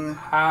wrong.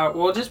 How?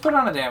 Well, just put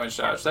on a damage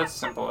dodge. That's the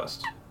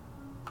simplest.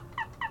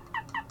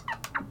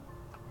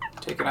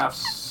 Take it off,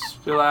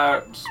 spill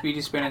out, speedy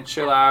spin, and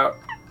chill out.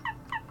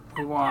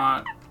 We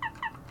want...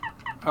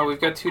 Oh, we've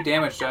got 2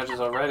 damage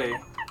dodges already.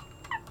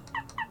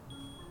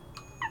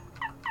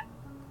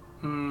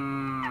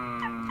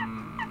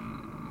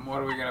 What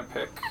are we gonna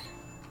pick?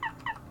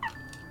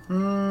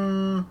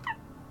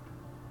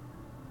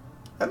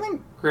 I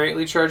think...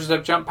 Greatly charges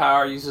up jump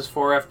power, uses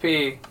 4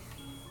 FP.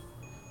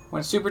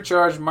 When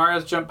supercharged,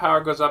 Mario's jump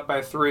power goes up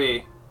by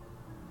 3.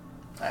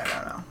 I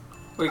don't know.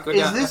 Wait, go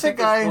Is down. this I think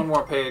a guy- there's one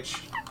more page.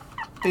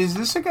 Is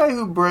this a guy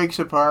who breaks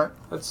apart?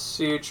 Let's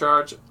see,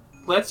 charge.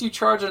 Lets you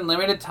charge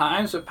unlimited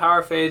times, but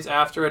power fades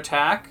after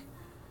attack.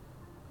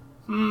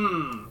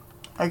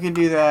 I could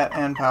do that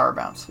and power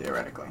bounce,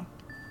 theoretically.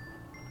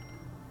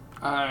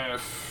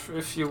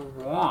 If you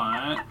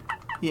want.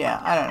 Yeah,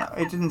 I don't know.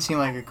 It didn't seem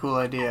like a cool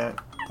idea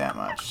that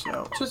much,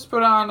 so... Just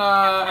put on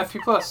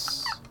FP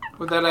plus.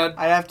 Would that add?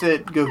 I'd have to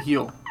go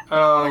heal. I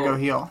Oh, want to go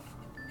heal.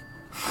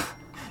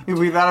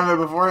 We thought of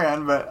it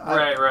beforehand, but...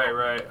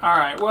 right. All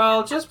right.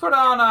 Well, just put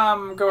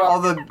on go up.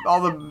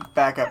 all the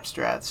backup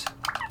strats.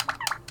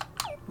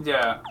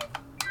 Yeah.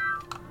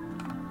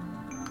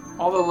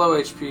 All the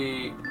low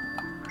HP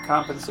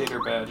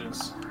compensator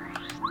badges.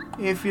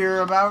 If you're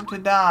about to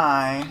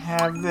die,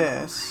 have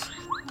this.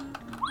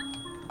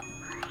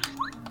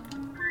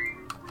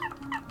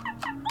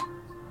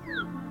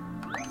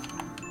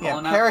 Yeah,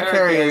 Pulling out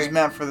Paracarry is Paracarry.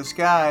 meant for the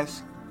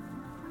skies.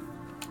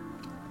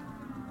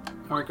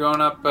 We're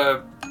going up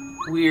a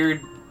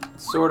weird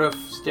sort of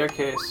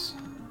staircase.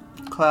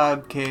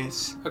 Cloud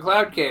case. A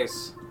cloud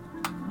case.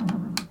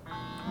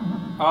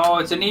 Oh,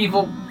 it's an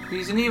evil...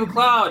 He's an evil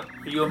cloud.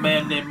 Are you a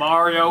man named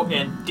Mario?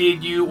 And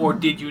did you or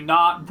did you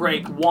not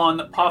break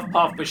one Puff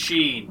Puff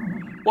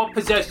machine? What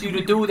possessed you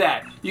to do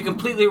that? You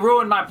completely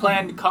ruined my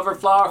plan to cover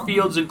flower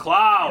fields in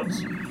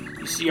clouds.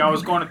 You see, I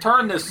was going to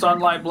turn this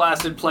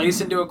sunlight-blasted place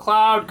into a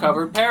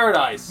cloud-covered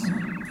paradise.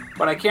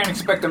 But I can't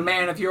expect a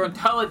man of your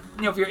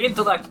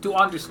intellect to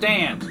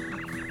understand.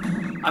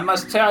 I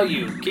must tell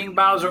you, King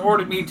Bowser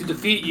ordered me to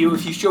defeat you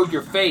if you showed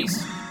your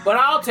face. But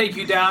I'll take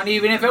you down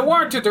even if it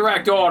weren't a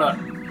direct order.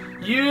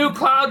 You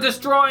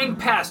cloud-destroying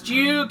pest,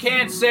 you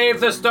can't save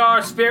the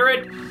Star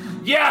Spirit.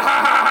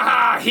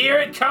 Yeah, here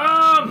it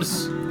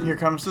comes! Here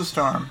comes the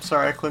storm.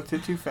 Sorry, I clicked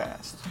it too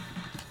fast.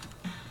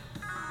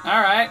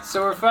 Alright,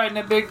 so we're fighting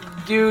a big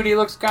dude. He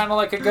looks kind of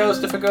like a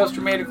ghost if a ghost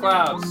were made of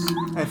clouds.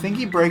 I think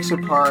he breaks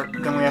apart,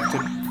 then we have to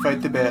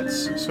fight the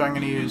bits. So I'm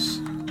going to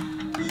use...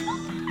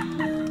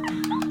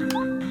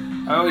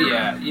 Oh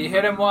yeah, you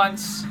hit him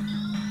once,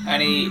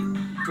 and he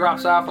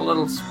drops off a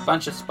little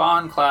bunch of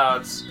spawn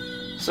clouds.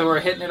 So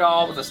we're hitting it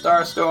all with a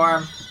star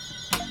storm,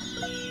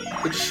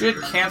 which should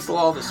cancel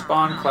all the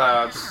spawn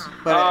clouds.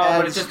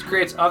 But it just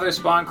creates other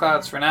spawn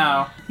clouds for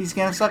now. He's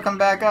going to suck him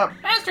back up.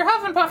 Master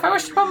Hufflepuff, I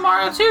wish to pump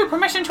Mario 2.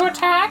 Permission to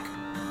attack?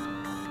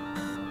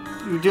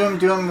 You do him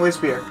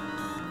Wispier.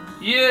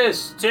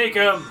 Yes, take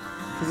him.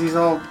 Because he's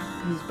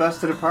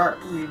busted apart.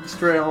 We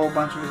destroyed a whole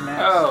bunch of his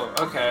maps. Oh,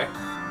 okay.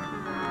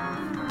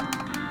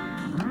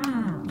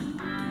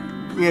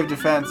 We have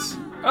defense.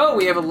 Oh,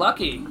 we have a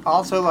Lucky.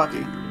 Also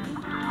lucky.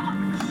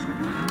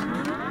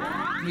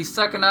 He's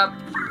sucking up,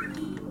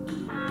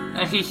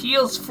 and he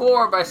heals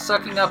 4 by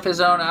sucking up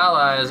his own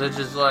allies, which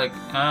is like,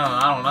 oh,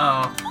 I don't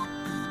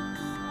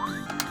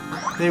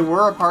know. They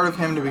were a part of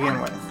him to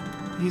begin with.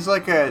 He's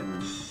like a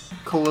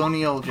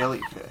colonial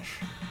jellyfish.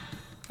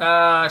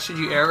 Should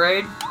you air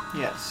raid?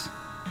 Yes.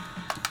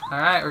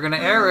 Alright, we're gonna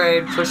air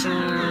raid, pushing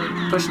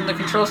the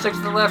control stick to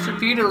the left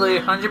repeatedly,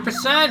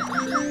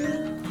 100%!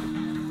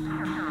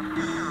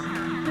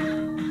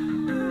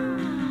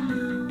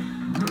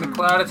 The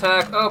cloud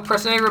attack, oh,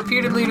 press A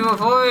repeatedly to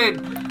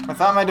avoid! I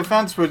thought my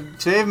defense would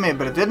save me,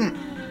 but it didn't.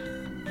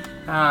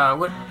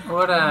 What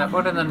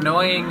an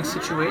annoying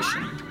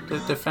situation. The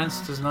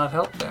defense does not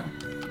help there.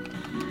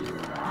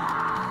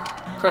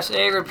 Press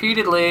A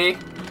repeatedly.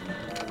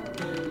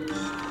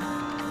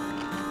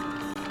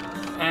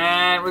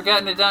 And we're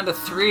getting it down to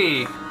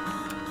 3.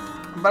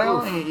 But I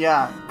only,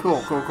 yeah,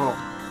 cool.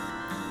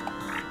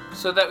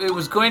 So that it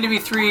was going to be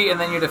 3 and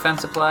then your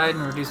defense applied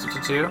and reduced it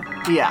to 2?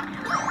 Yeah.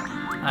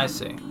 I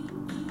see.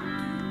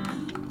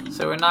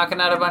 So we're knocking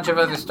out a bunch of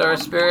other star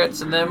spirits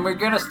and then we're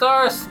gonna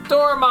storm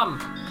them!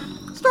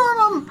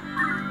 Storm him!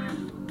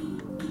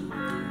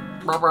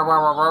 And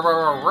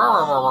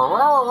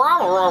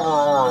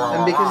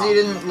because he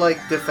didn't,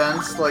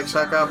 defense,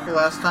 suck up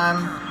last time,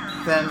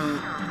 then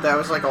that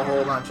was, a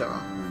whole bunch of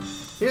them.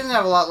 He doesn't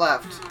have a lot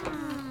left.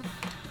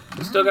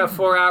 We still got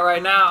 4 out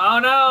right now. Oh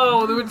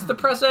no! It's the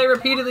press A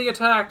repeatedly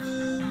attack!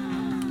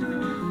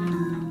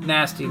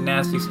 Nasty,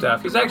 nasty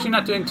stuff. He's actually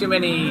not doing too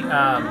many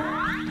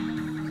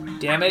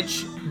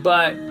damage,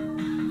 but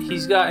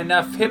he's got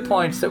enough hit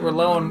points that we're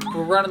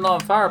running low on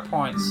fire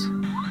points.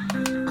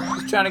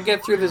 trying to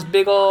get through this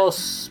big ol'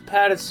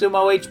 padded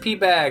sumo HP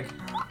bag.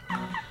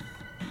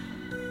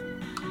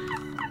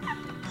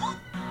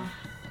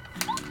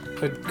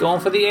 But going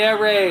for the air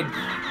raid.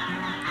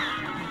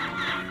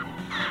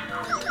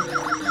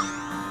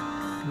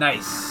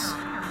 Nice.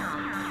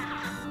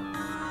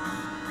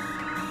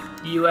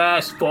 You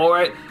asked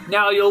for it.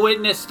 Now you'll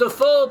witness the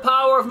full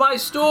power of my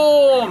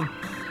storm.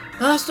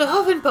 Master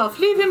Hufflepuff,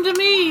 leave him to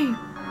me.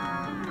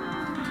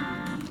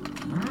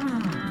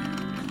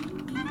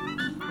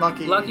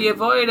 Lucky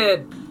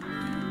avoided.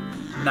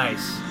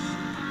 Nice.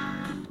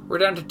 We're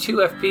down to 2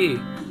 FP.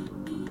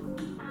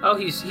 Oh,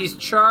 he's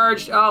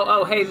charged.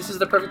 Oh, hey, this is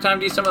the perfect time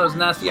to use some of those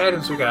nasty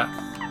items we got.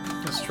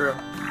 That's true.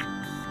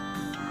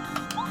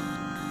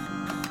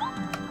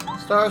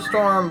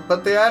 Starstorm,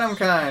 but the item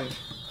kind.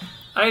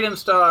 Item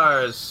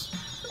stars.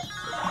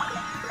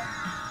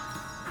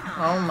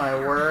 Oh my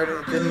word,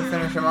 it didn't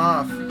finish him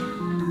off.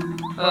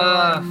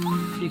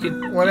 You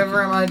could.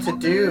 Whatever am I to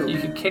do? You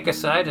could kick a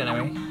side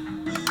enemy.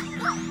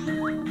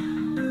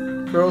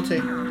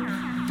 Cruelty.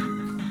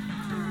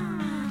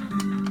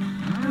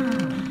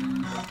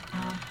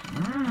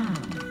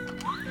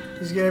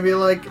 He's gonna be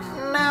like,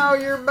 now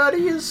your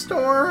buddy is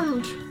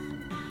stormed.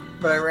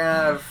 But I ran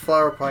out of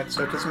flower points,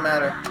 so it doesn't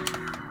matter.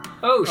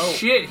 Oh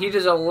shit, he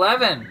does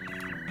 11.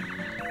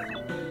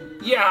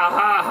 Yeah,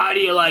 how do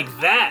you like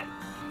that?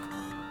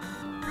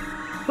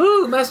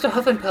 Ooh, Master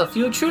Hufflepuff,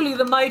 you're truly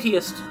the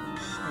mightiest.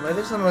 That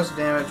is the most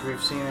damage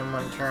we've seen in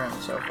one turn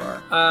so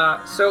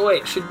far. So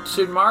wait,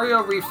 should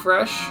Mario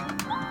refresh?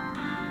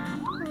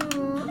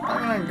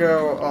 I'm gonna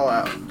go all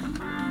out.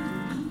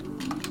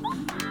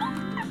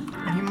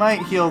 He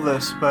might heal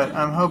this, but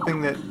I'm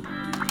hoping that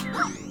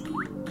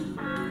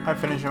I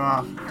finish him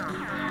off.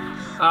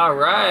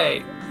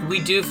 Alright, we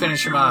do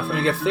finish him off, and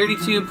we get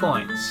 32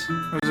 points.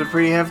 It was a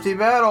pretty hefty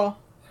battle.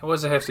 It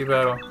was a hefty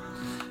battle.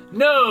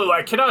 No,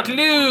 I cannot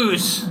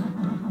lose!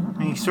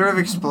 He sort of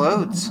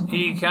explodes.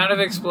 He kind of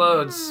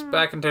explodes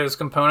back into his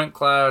component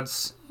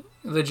clouds.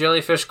 The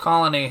jellyfish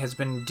colony has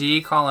been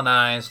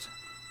decolonized.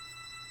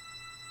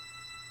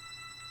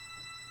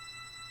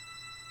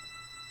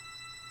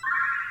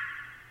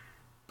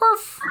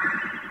 Perf!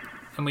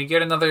 And we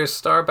get another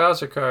Star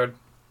Bowser card.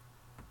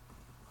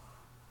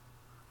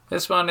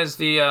 This one is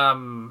the,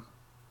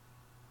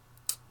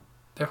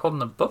 they're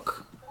holding a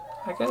book,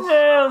 I guess?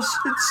 Yes,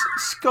 it's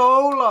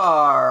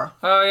Scholar,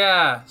 Oh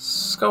yeah,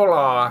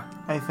 Scholar.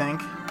 I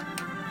think.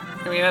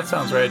 I mean, that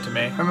sounds right to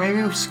me. Or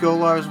maybe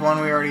Scholar's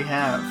one we already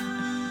have.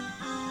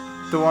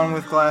 The one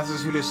with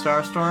glasses who does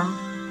Starstorm?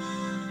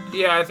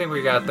 Yeah, I think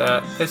we got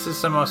that. This is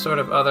some sort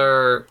of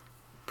other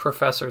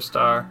Professor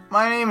Star.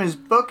 My name is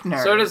Book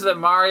Nerd. So it is that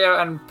Mario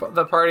and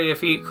the party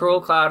defeat Cruel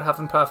Cloud, Huff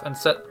and Puff, and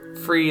set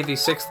free the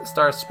 6th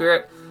Star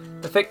Spirit.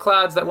 The thick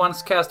clouds that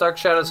once cast dark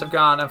shadows have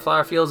gone, and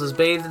Flower Fields is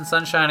bathed in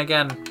sunshine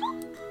again.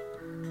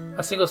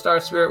 A single Star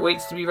Spirit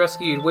waits to be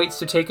rescued, waits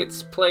to take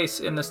its place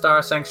in the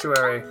Star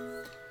Sanctuary.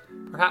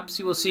 Perhaps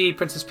you will see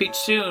Princess Peach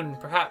soon.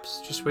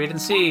 Perhaps. Just wait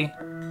and see.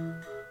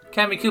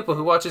 Kammy Koopa,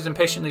 who watches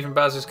impatiently from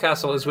Bowser's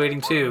castle, is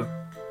waiting too.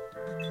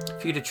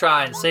 For you to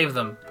try and save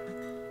them.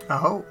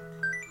 Oh.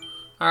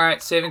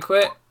 Alright, save and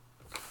quit.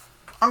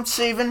 I'm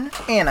saving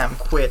and I'm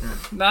quitting.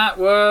 That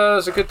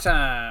was a good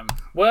time.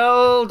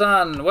 Well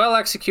done. Well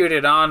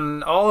executed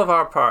on all of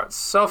our parts.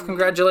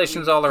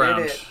 Self-congratulations all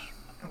around.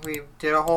 We did a whole